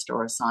physicist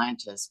or a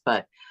scientist,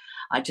 but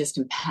I just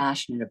am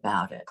passionate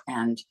about it.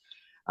 And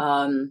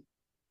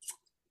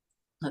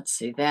let's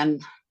see,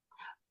 then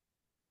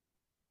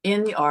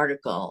in the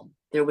article,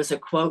 there was a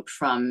quote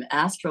from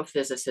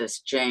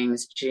astrophysicist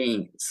James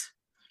Jeans,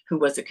 who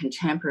was a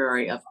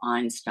contemporary of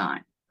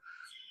Einstein.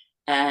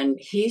 And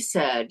he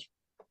said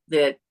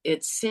that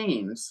it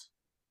seems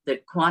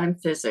that quantum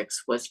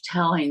physics was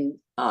telling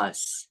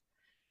us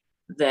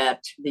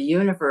that the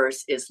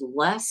universe is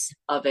less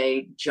of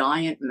a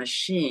giant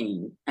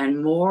machine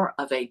and more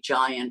of a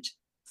giant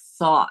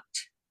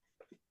thought.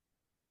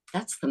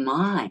 That's the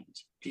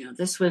mind. You know,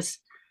 this was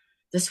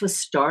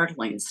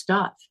startling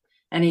stuff.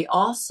 And he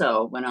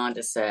also went on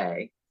to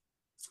say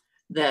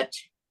that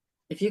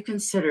if you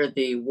consider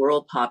the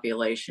world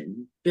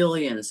population,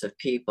 billions of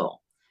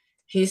people,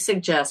 he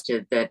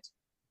suggested that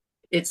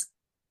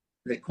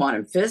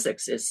quantum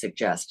physics is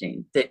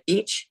suggesting that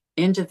each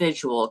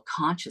individual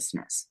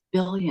consciousness,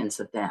 billions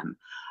of them,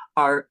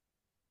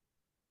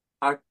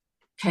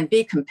 can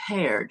be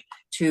compared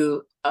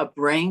to a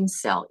brain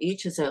cell.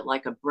 Each is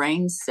like a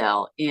brain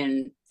cell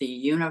in the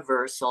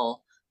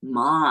universal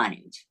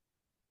mind.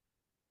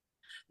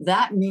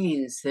 That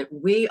means that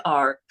we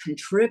are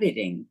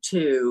contributing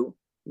to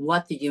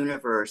what the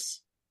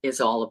universe is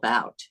all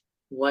about,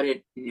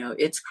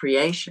 its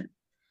creation,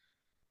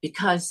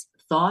 because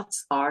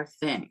thoughts are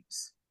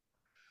things.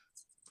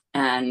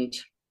 And,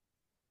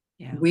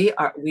 Yeah.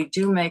 We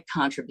do make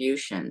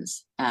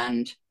contributions,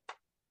 and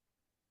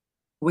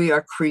we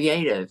are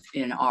creative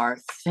in our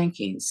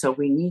thinking. So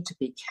we need to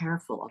be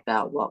careful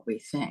about what we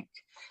think.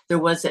 There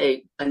was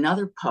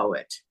another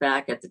poet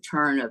back at the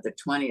turn of the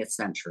 20th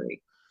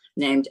century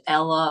named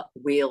Ella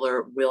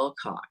Wheeler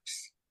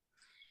Wilcox.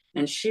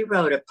 And she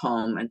wrote a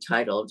poem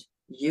entitled,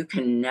 "You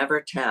Can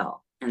Never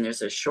Tell." And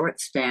there's a short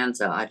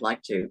stanza I'd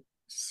like to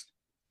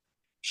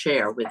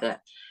share with it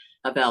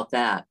about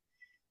that.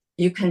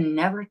 You can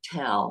never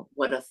tell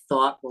what a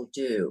thought will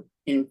do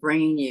in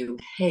bringing you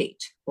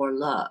hate or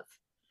love.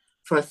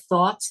 For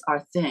thoughts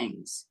are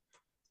things,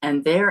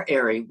 and their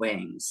airy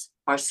wings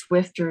are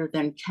swifter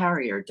than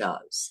carrier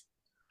doves.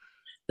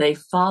 They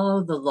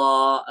follow the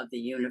law of the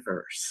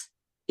universe.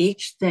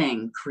 Each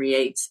thing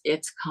creates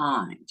its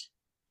kind.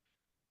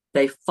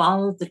 They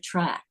follow the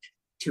track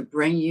to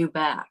bring you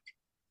back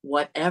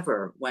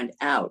whatever went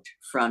out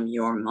from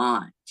your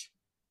mind.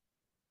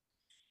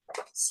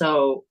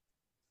 So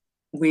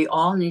we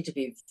all need to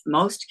be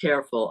most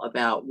careful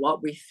about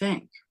what we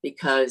think,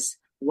 because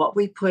what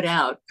we put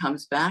out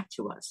comes back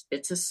to us.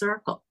 It's a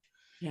circle.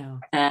 Yeah.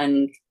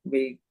 And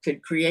we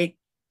could create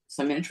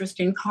some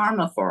interesting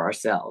karma for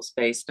ourselves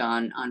based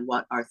on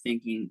what our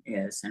thinking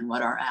is and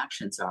what our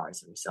actions are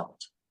as a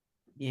result.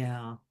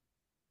 Yeah.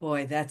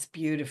 Boy, that's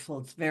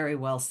beautiful. It's very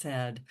well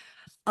said.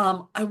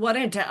 I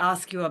wanted to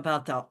ask you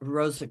about the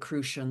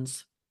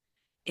Rosicrucians,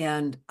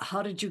 and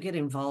how did you get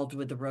involved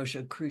with the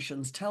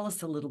Rosicrucians? Tell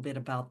us a little bit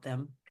about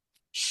them.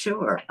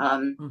 Sure.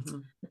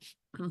 Mhm.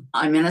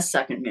 I'm in a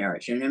second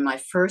marriage, and in my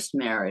first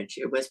marriage,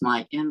 it was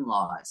my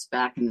in-laws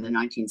back in the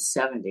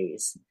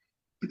 1970s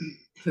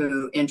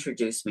who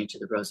introduced me to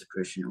the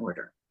Rosicrucian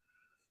order.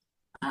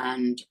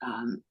 And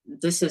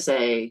this is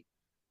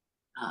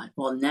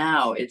well,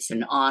 now it's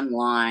an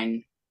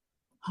online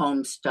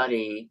home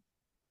study.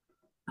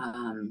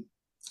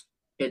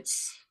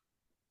 It's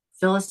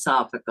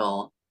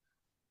philosophical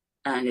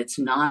and it's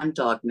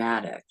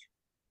non-dogmatic,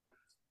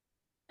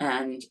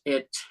 and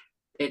it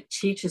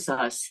teaches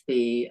us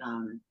the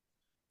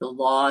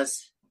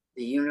laws,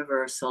 the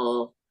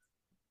universal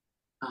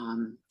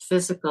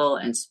physical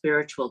and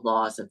spiritual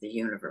laws of the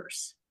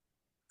universe.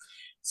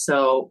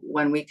 So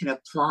when we can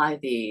apply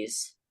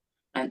these,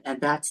 and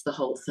that's the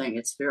whole thing,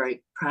 it's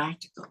very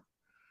practical.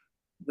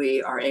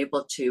 We are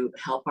able to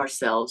help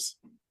ourselves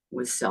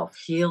with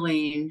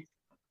self-healing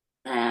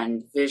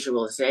and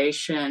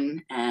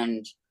visualization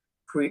and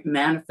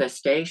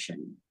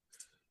manifestation.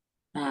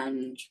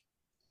 And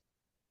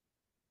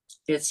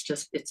it's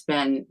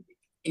been,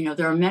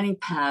 there are many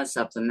paths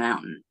up the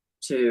mountain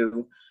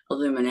to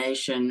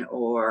illumination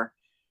or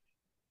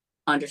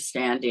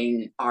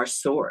understanding our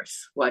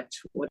source,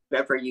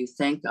 whatever you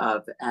think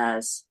of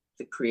as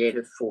the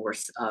creative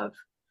force of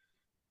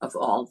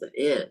all that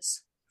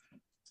is.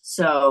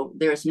 So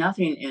there's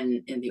nothing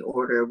in the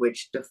order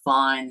which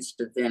defines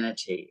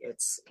divinity.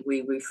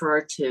 We refer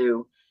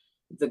to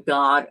the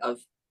God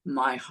of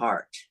my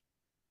heart,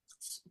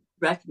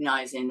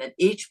 recognizing that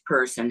each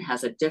person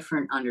has a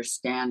different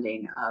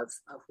understanding of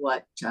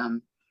what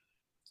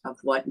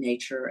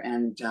nature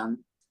and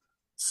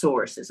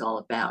source is all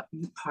about.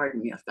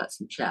 Pardon me, I've got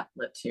some chapped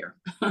lips here.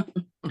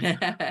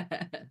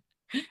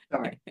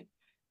 Sorry.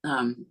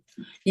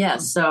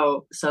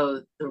 So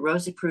the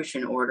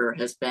Rosicrucian order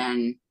has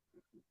been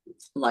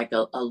like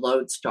a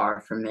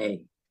lodestar for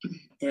me.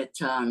 I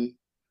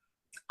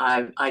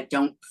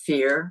don't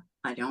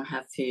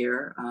have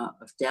fear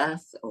of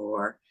death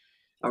or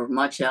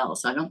much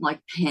else. I don't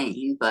like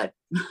pain, but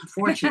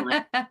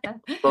fortunately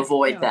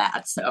avoid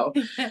that. So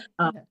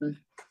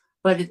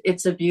but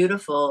it's a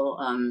beautiful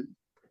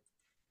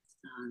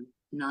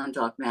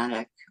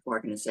non-dogmatic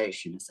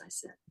organization, as I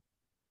said.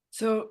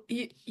 So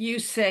you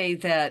say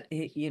that,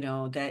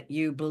 that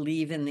you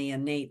believe in the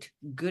innate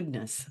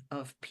goodness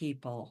of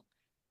people.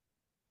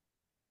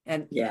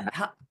 And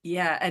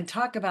and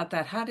talk about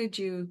that. How did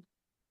you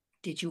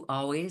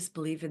always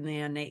believe in the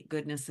innate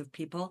goodness of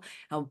people?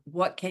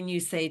 What can you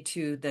say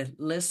to the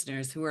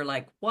listeners who are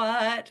like,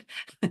 what?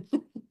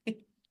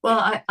 Well,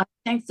 I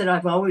think that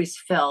I've always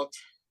felt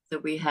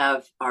that we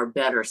have our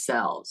better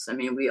selves. I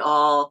mean, we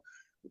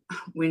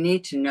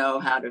need to know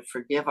how to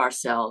forgive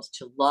ourselves,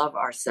 to love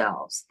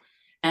ourselves,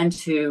 and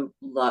to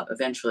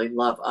eventually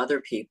love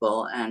other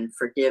people and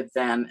forgive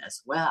them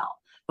as well.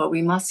 But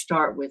we must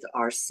start with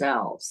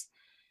ourselves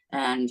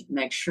and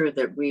make sure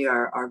that we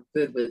are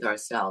good with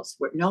ourselves.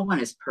 No one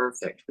is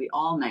perfect. We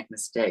all make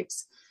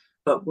mistakes,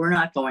 but we're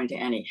not going to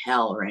any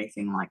hell or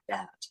anything like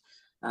that.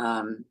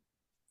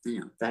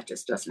 That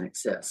just doesn't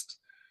exist,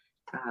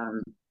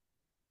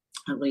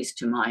 at least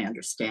to my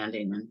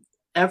understanding. And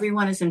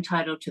everyone is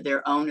entitled to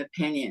their own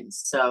opinions.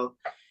 So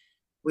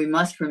we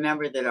must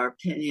remember that our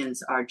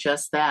opinions are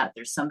just that.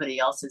 They're somebody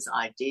else's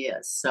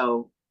ideas.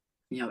 So,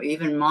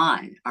 even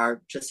mine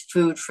are just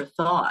food for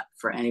thought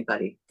for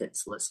anybody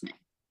that's listening.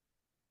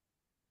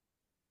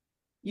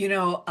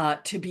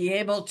 To be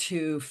able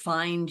to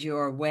find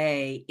your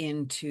way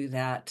into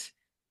that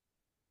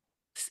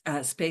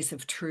space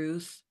of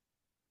truth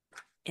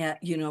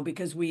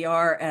Because we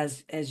are,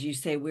 as you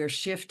say, we're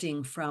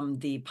shifting from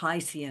the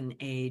Piscean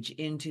age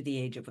into the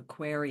age of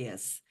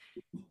Aquarius,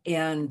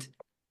 and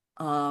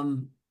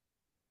um,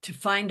 to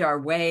find our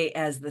way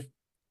as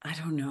I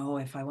don't know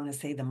if I want to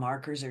say the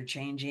markers are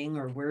changing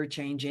or we're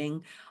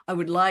changing. I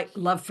would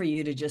love for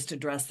you to just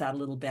address that a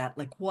little bit.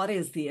 Like, what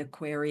is the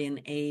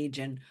Aquarian age,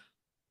 and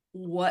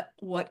what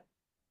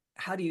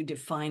how do you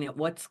define it?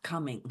 What's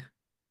coming,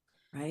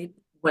 right?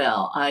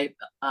 Well,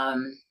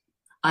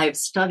 I've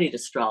studied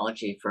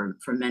astrology for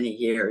many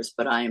years,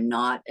 but I am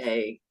not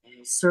a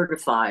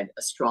certified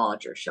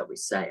astrologer, shall we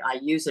say. I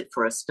use it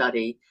for a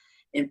study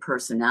in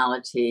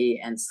personality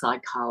and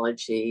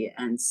psychology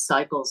and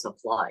cycles of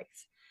life.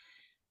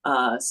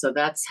 So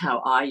that's how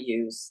I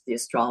use the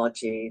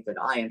astrology that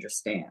I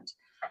understand.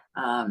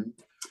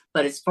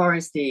 But as far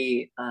as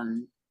the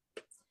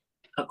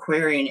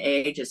Aquarian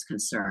age is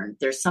concerned,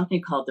 there's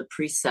something called the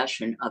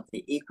precession of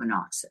the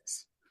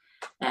equinoxes.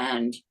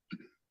 And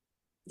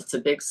it's a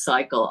big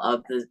cycle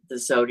of the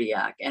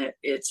zodiac, and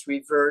it's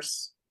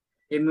reverse.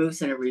 It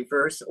moves in a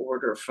reverse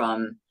order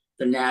from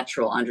the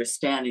natural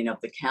understanding of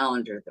the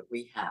calendar that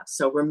we have.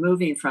 So we're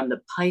moving from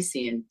the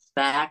Piscean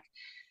back.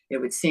 It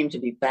would seem to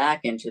be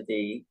back into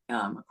the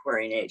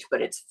Aquarian age,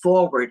 but it's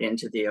forward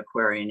into the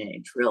Aquarian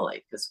age,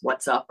 really, because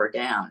what's up or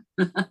down?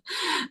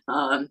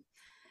 um,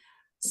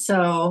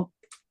 so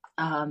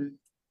um,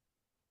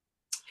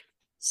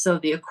 So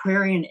the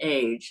Aquarian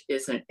age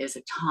is a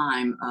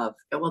time of,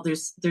 well,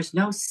 there's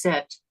no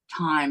set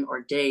time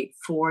or date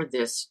for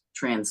this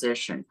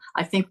transition.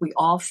 I think we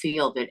all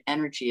feel that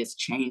energy is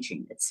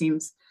changing. It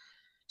seems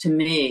to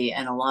me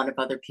and a lot of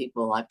other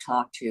people I've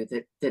talked to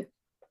that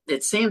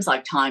it seems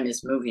like time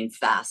is moving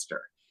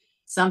faster.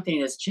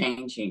 Something is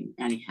changing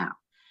anyhow.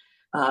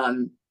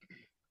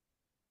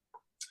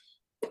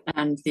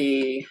 And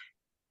the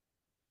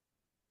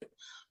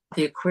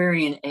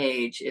Aquarian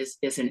age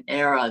is an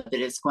era that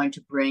is going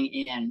to bring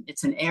in,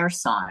 it's an air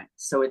sign.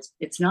 So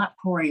it's not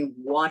pouring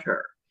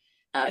water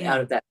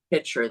out of that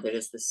pitcher that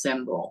is the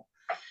symbol.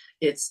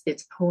 It's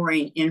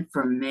pouring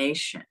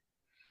information.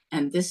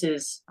 And this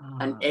is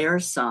an air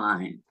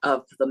sign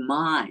of the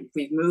mind.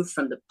 We've moved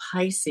from the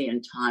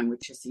Piscean time,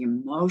 which is the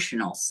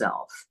emotional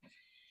self,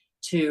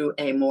 to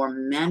a more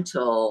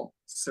mental,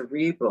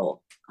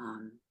 cerebral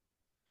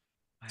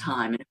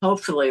time. And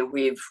hopefully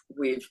we've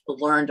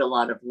learned a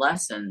lot of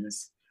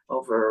lessons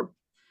over,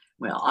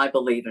 well, I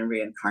believe in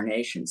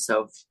reincarnation.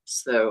 So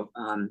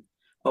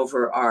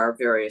over our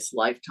various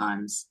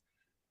lifetimes,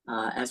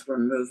 as we're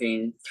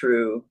moving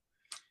through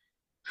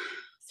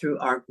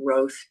our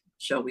growth,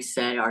 shall we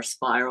say, our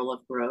spiral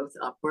of growth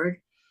upward.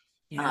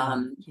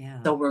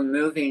 So we're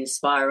moving,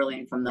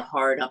 spiraling from the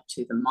heart up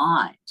to the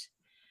mind.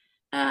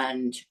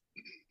 And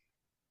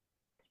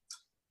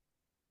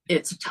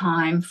it's a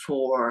time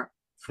for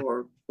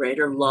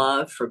greater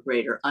love, for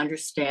greater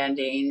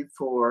understanding,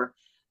 for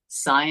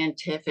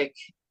scientific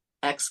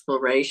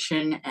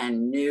exploration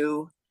and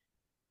new,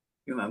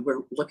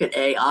 look at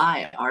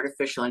AI,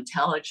 artificial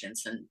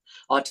intelligence, and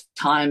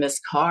autonomous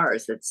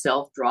cars that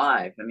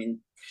self-drive. I mean,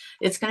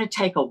 it's going to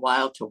take a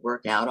while to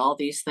work out all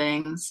these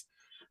things,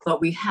 but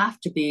we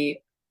have to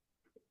be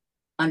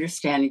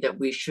understanding that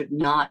we should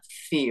not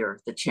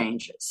fear the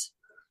changes.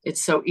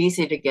 It's so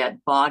easy to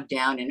get bogged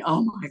down in,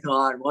 oh my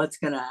God, what's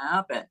going to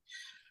happen?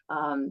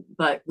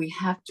 But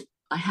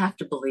I have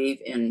to believe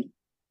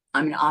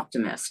I'm an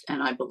optimist,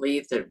 and I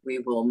believe that we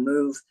will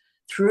move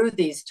through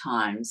these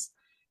times.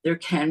 There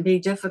can be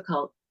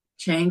difficult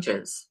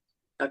changes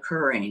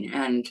occurring,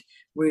 and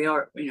we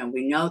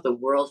know the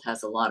world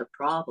has a lot of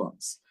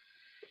problems.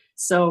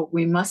 So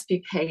we must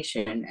be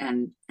patient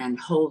and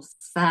hold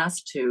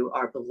fast to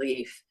our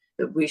belief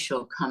that we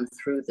shall come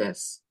through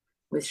this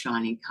with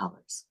shining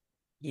colors.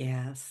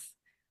 Yes,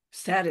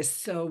 that is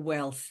so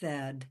well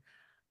said.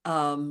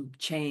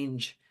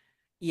 Change.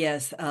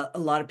 Yes, a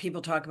lot of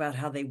people talk about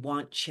how they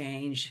want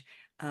change,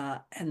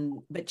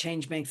 but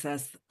change makes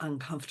us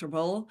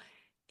uncomfortable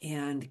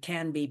and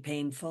can be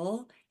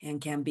painful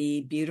and can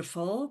be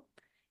beautiful,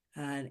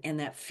 and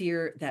that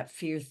fear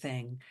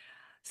thing.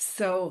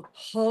 So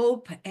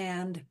hope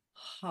and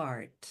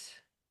heart,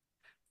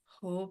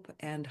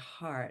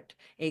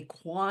 a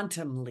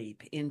quantum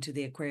leap into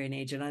the Aquarian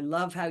age. And I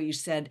love how you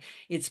said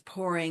it's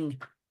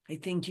pouring, I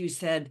think you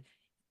said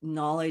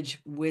knowledge,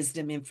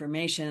 wisdom,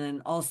 information.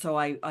 And also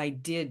I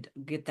did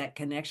get that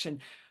connection.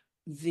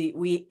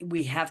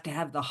 We have to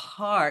have the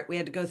heart. We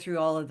had to go through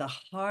all of the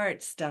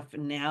heart stuff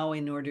now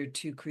in order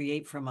to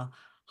create from a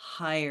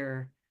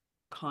higher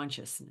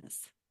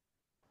consciousness.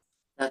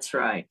 That's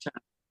right.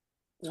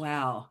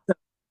 Wow.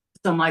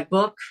 So my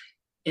book,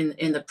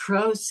 in the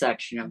prose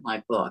section of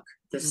my book,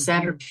 the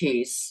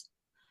centerpiece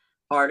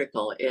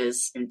article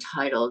is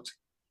entitled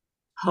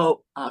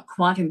 "Hope,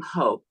 Quantum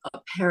Hope: A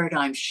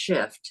Paradigm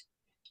Shift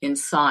in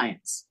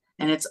Science,"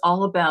 and it's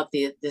all about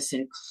this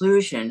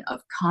inclusion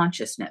of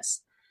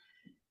consciousness.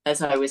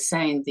 As I was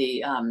saying,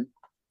 the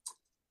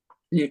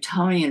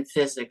Newtonian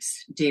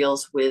physics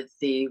deals with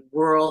the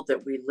world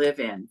that we live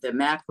in, the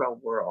macro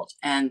world,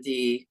 and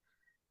the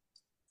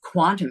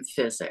quantum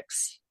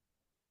physics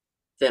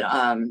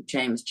that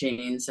James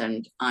Jeans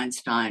and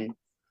Einstein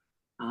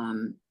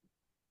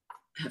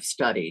have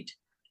studied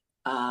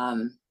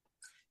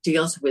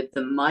deals with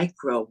the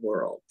micro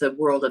world, the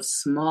world of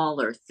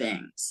smaller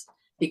things,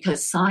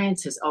 because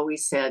science has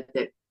always said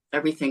that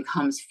everything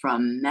comes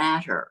from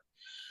matter.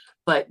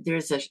 But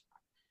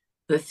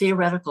the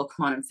theoretical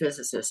quantum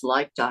physicists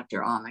like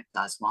Dr. Amit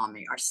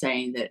Goswami are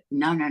saying that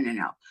no.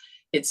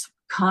 It's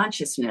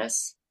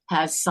consciousness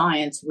has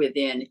science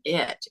within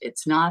it.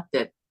 It's not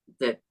that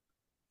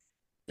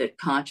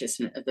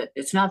consciousness, that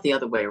it's not the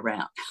other way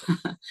around.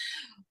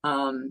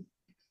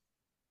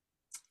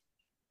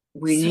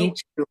 We need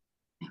to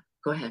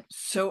go ahead.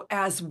 So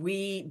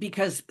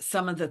because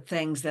some of the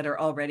things that are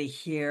already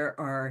here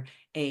are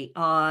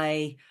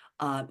AI,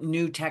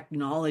 new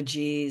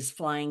technologies,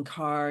 flying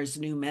cars,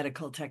 new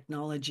medical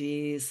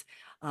technologies,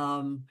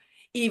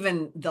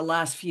 even the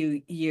last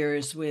few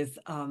years with,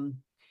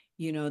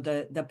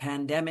 the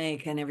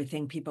pandemic and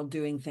everything, people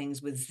doing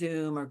things with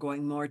Zoom or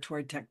going more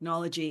toward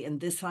technology.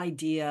 And this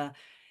idea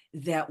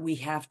that we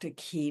have to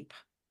keep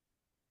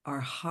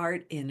our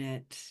heart in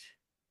it.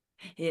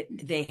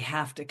 They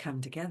have to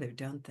come together,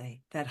 don't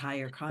they? That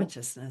higher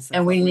consciousness.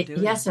 And we need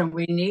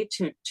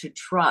to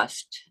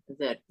trust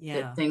that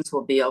things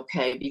will be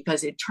okay,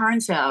 because it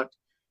turns out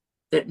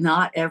that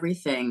not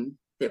everything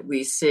that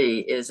we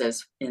see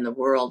in the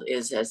world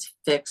is as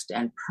fixed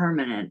and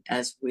permanent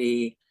as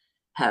we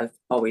have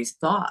always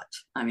thought.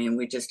 I mean,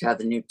 we just have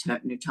the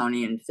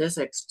Newtonian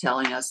physics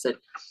telling us that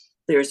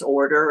there's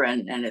order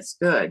and it's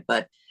good,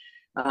 but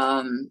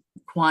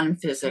quantum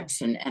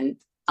physics and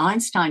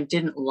Einstein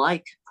didn't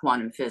like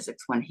quantum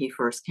physics when he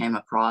first came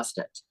across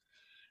it.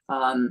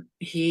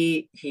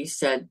 He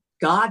said,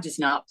 God does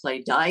not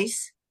play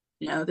dice.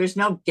 There's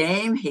no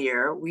game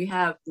here. We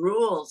have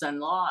rules and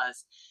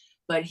laws.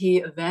 But he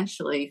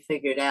eventually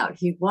figured out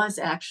he was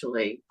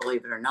actually,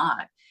 believe it or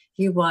not,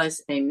 he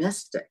was a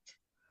mystic.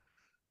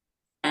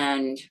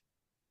 And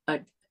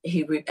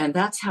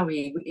that's how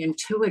he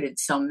intuited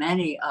so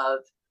many of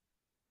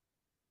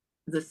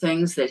the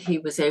things that he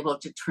was able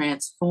to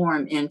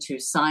transform into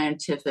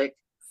scientific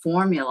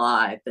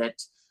formulae that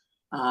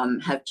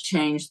have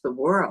changed the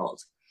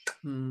world.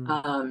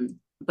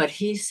 But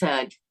he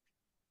said,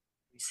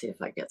 let me see if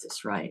I get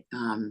this right.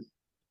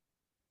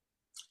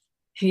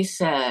 He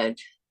said,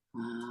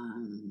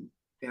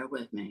 bear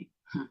with me.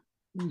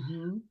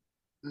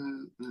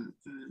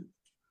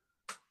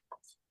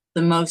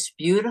 The most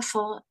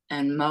beautiful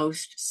and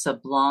most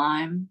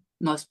sublime,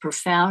 most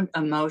profound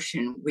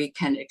emotion we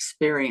can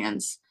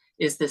experience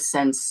is the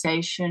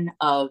sensation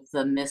of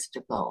the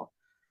mystical.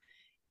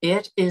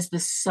 It is the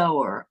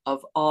sower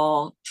of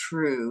all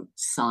true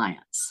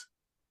science.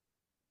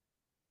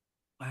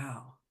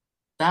 Wow.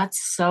 That's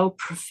so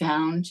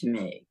profound to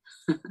me.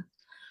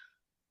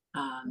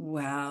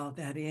 Wow,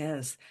 that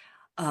is.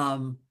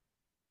 Wow.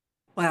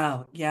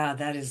 Yeah,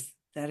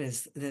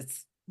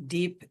 that's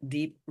deep,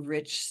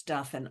 rich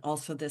stuff. And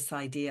also this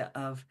idea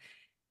of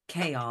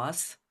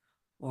chaos,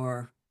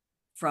 or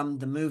from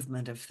the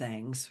movement of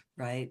things,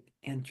 right?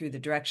 And through the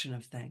direction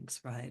of things,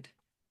 right?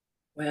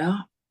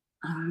 Well,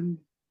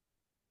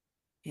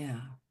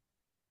 yeah.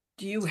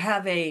 Do you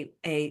have a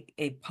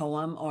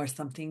poem or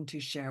something to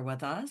share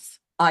with us?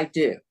 I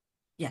do.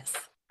 Yes.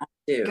 I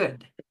do.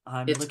 Good.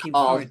 I'm looking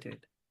forward to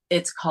it.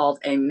 It's called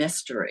A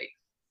Mystery.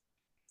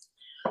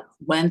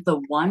 When the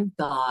one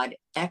God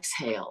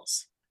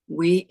exhales,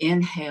 we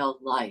inhale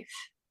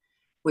life,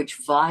 which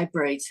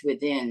vibrates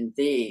within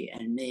thee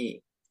and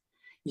me.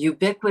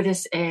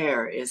 Ubiquitous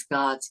air is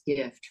God's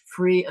gift,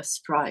 free of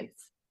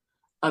strife,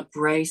 a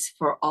grace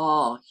for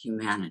all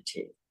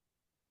humanity.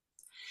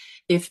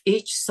 If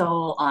each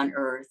soul on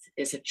earth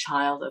is a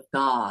child of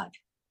God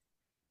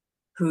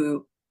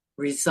who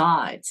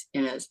resides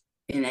in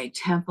a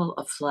temple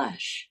of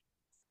flesh,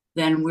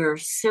 then we're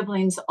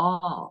siblings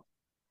all,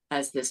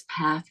 as this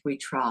path we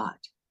trod.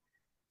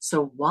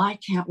 So why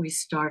can't we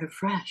start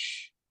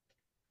afresh?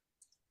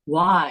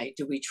 Why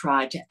do we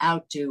try to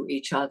outdo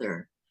each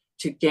other,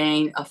 to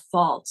gain a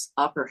false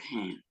upper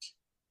hand?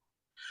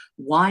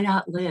 Why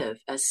not live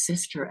as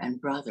sister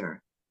and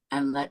brother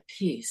and let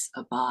peace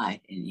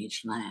abide in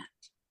each land?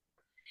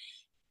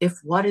 If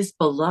what is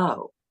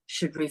below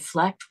should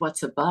reflect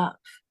what's above,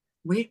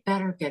 we'd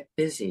better get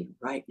busy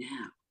right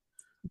now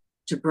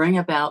to bring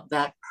about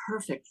that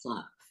perfect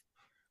love.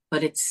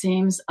 But it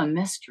seems a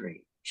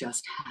mystery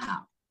just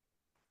how.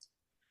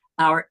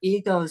 Our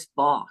egos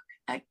balk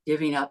at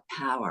giving up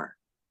power.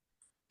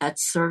 At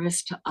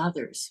service to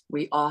others,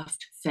 we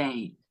oft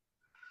feign.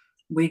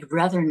 We'd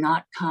rather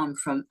not come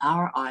from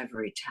our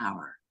ivory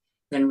tower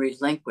than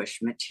relinquish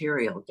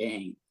material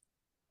gain.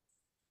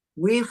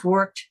 We've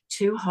worked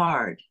too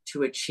hard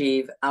to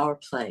achieve our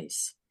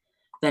place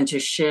than to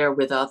share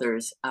with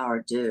others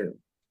our due.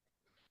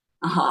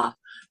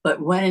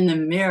 But when in the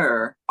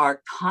mirror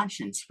our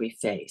conscience we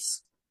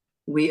face,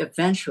 we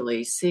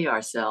eventually see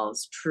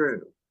ourselves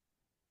true.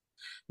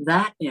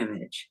 That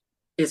image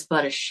is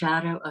but a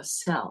shadow of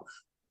self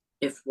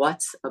if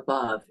what's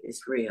above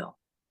is real.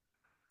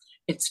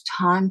 It's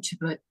time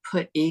to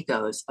put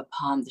egos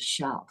upon the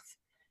shelf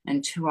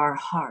and to our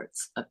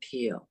hearts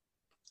appeal.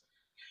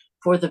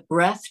 For the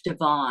breath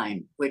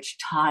divine which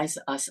ties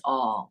us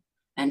all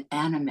and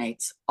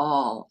animates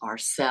all our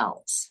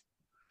cells,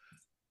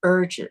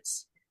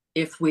 urges,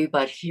 if we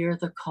but hear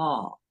the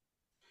call,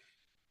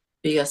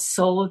 be a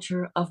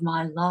soldier of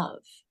my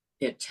love,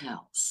 it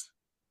tells.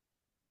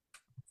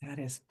 That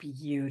is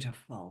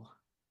beautiful.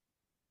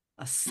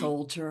 A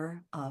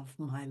soldier of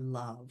my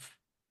love.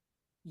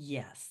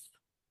 Yes.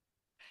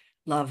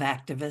 Love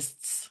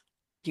activists,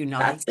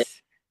 unite.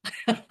 That's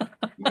it.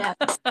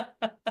 Yes.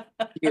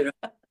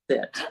 Beautiful.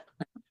 That's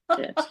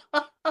it.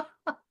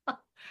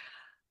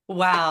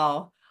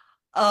 Wow.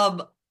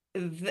 Um,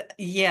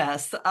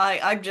 yes,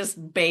 I'm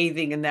just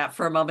bathing in that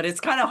for a moment.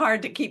 It's kind of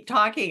hard to keep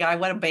talking. I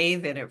want to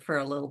bathe in it for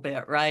a little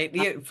bit,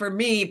 right? For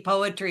me,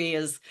 poetry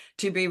is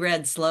to be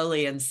read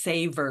slowly and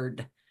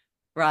savored,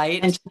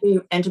 right?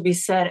 And to be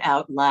said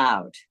out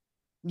loud.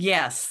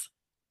 Yes,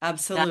 That's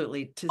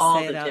absolutely. To all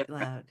say the it out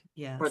difference loud.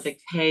 Yes. for the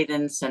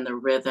cadence and the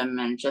rhythm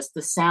and just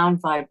the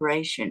sound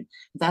vibration.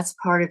 That's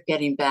part of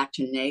getting back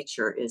to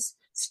nature, is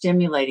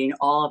stimulating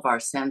all of our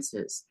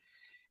senses,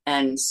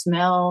 and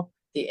smell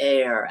the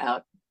air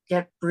out.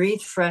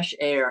 Breathe fresh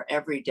air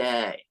every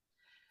day.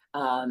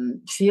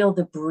 Feel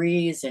the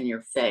breeze in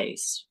your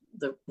face,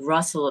 the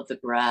rustle of the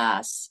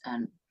grass,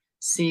 and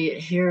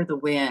hear the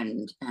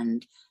wind,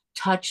 and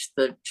touch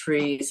the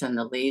trees and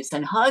the leaves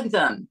and hug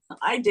them.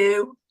 I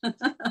do.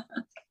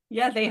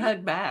 Yeah, they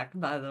hug back,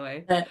 by the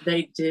way.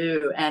 They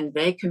do, and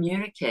they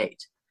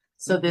communicate.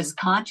 So this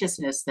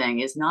consciousness thing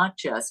is not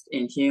just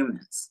in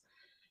humans.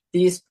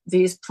 These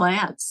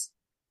plants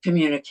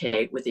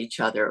communicate with each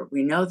other.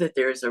 We know that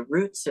there's a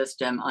root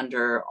system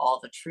under all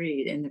the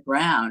tree in the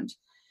ground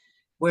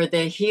where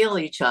they heal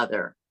each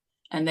other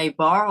and they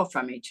borrow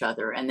from each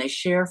other and they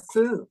share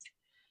food.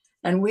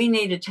 And we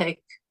need to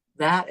take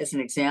that as an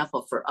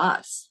example for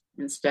us,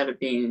 instead of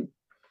being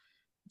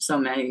so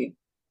many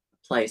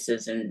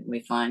places and we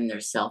find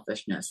there's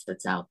selfishness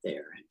that's out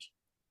there.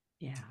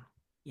 Yeah.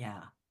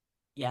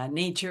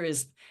 Nature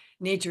is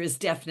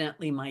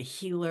definitely my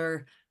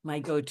healer, my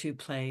go-to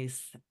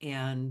place.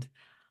 And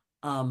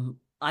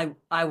I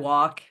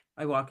walk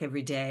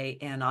every day,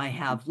 and I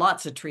have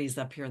lots of trees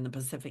up here in the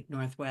Pacific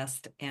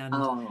Northwest. And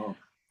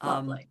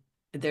lovely.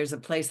 There's a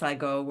place I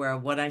go where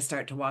when I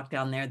start to walk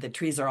down there, the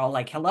trees are all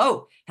like,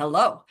 hello,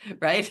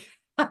 right?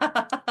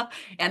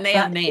 And they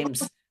have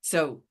names.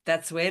 So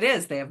that's the way it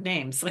is. They have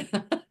names.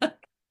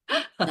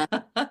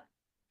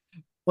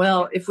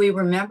 Well, if we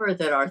remember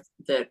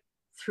that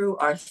through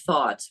our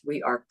thoughts,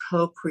 we are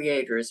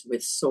co-creators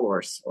with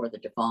Source or the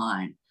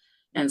divine.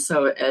 And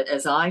so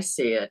as I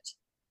see it,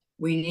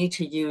 we need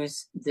to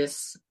use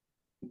this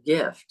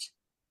gift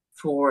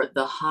for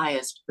the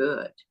highest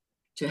good,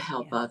 to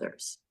help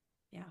others.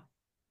 Yeah.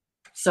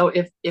 So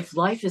if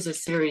life is a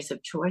series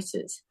of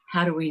choices,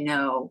 how do we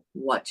know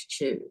what to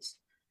choose?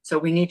 So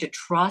we need to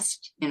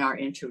trust in our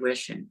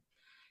intuition,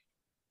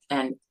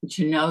 and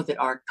to know that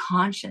our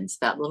conscience,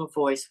 that little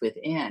voice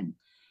within,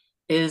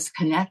 is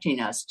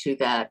connecting us to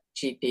that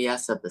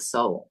GPS of the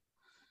soul.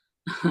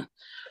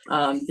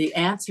 The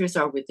answers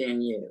are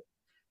within you.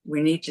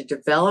 We need to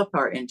develop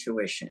our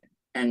intuition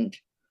and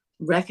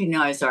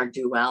recognize our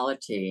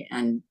duality,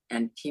 and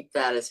keep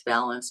that as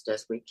balanced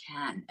as we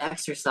can.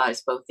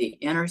 Exercise both the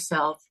inner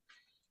self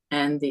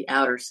and the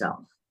outer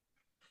self.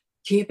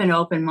 Keep an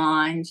open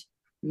mind,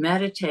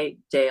 meditate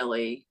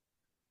daily,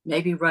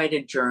 maybe write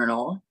a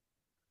journal,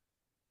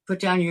 put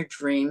down your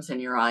dreams and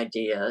your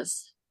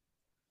ideas,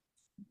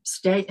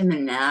 stay in the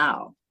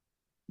now,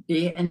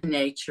 be in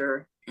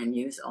nature, and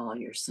use all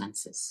your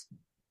senses.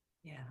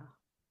 Yeah,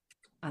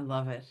 I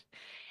love it.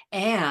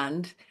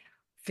 And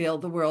fill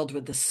the world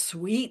with the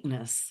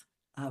sweetness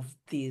of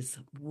these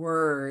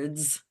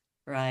words,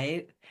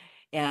 right?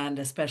 And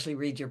especially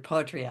read your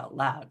poetry out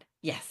loud.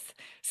 Yes.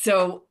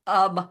 So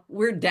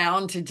we're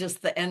down to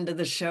just the end of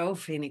the show,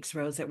 Phoenix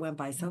Rose. It went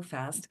by so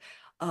fast.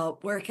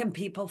 Where can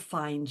people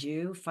find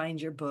you,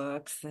 find your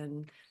books,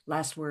 and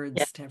last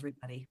words to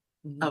everybody?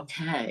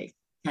 Okay.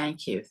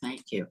 Thank you.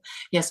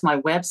 Yes,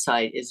 my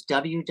website is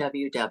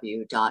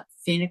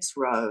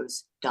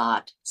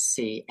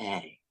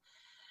www.phoenixrose.ca.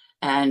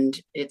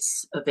 And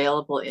it's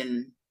available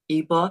in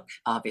ebook,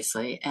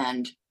 obviously,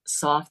 and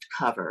soft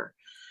cover.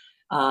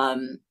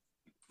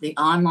 The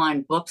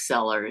online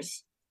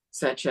booksellers,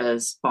 such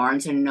as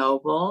Barnes and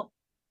Noble,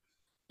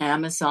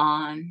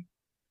 Amazon,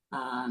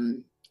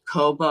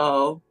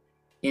 Kobo,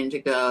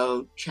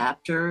 Indigo,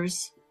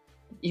 Chapters,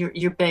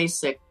 your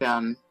basic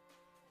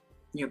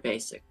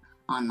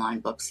online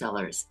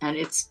booksellers. And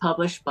it's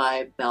published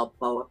by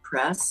Balboa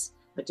Press,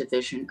 a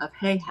division of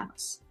Hay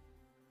House.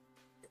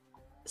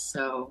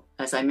 So,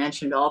 as I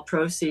mentioned, all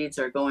proceeds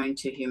are going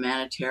to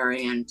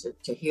humanitarian,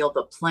 to heal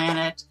the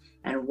planet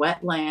and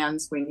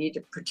wetlands. We need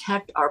to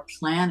protect our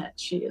planet.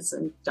 She is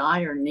in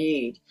dire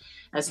need,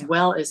 as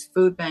well as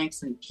food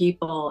banks and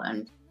people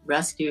and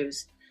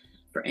rescues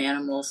for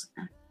animals.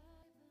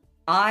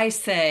 I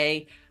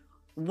say,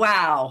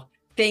 wow.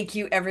 Thank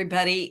you,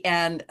 everybody.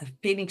 And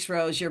Phoenix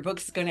Rose, your book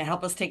is going to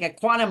help us take a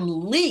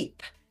quantum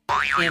leap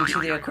into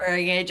the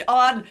Aquarian age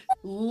on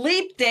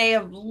leap day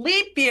of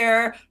leap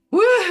year.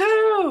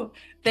 Woohoo!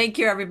 Thank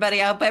you,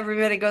 everybody. I hope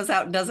everybody goes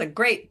out and does a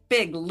great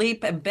big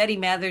leap. And Betty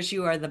Mathers,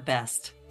 you are the best.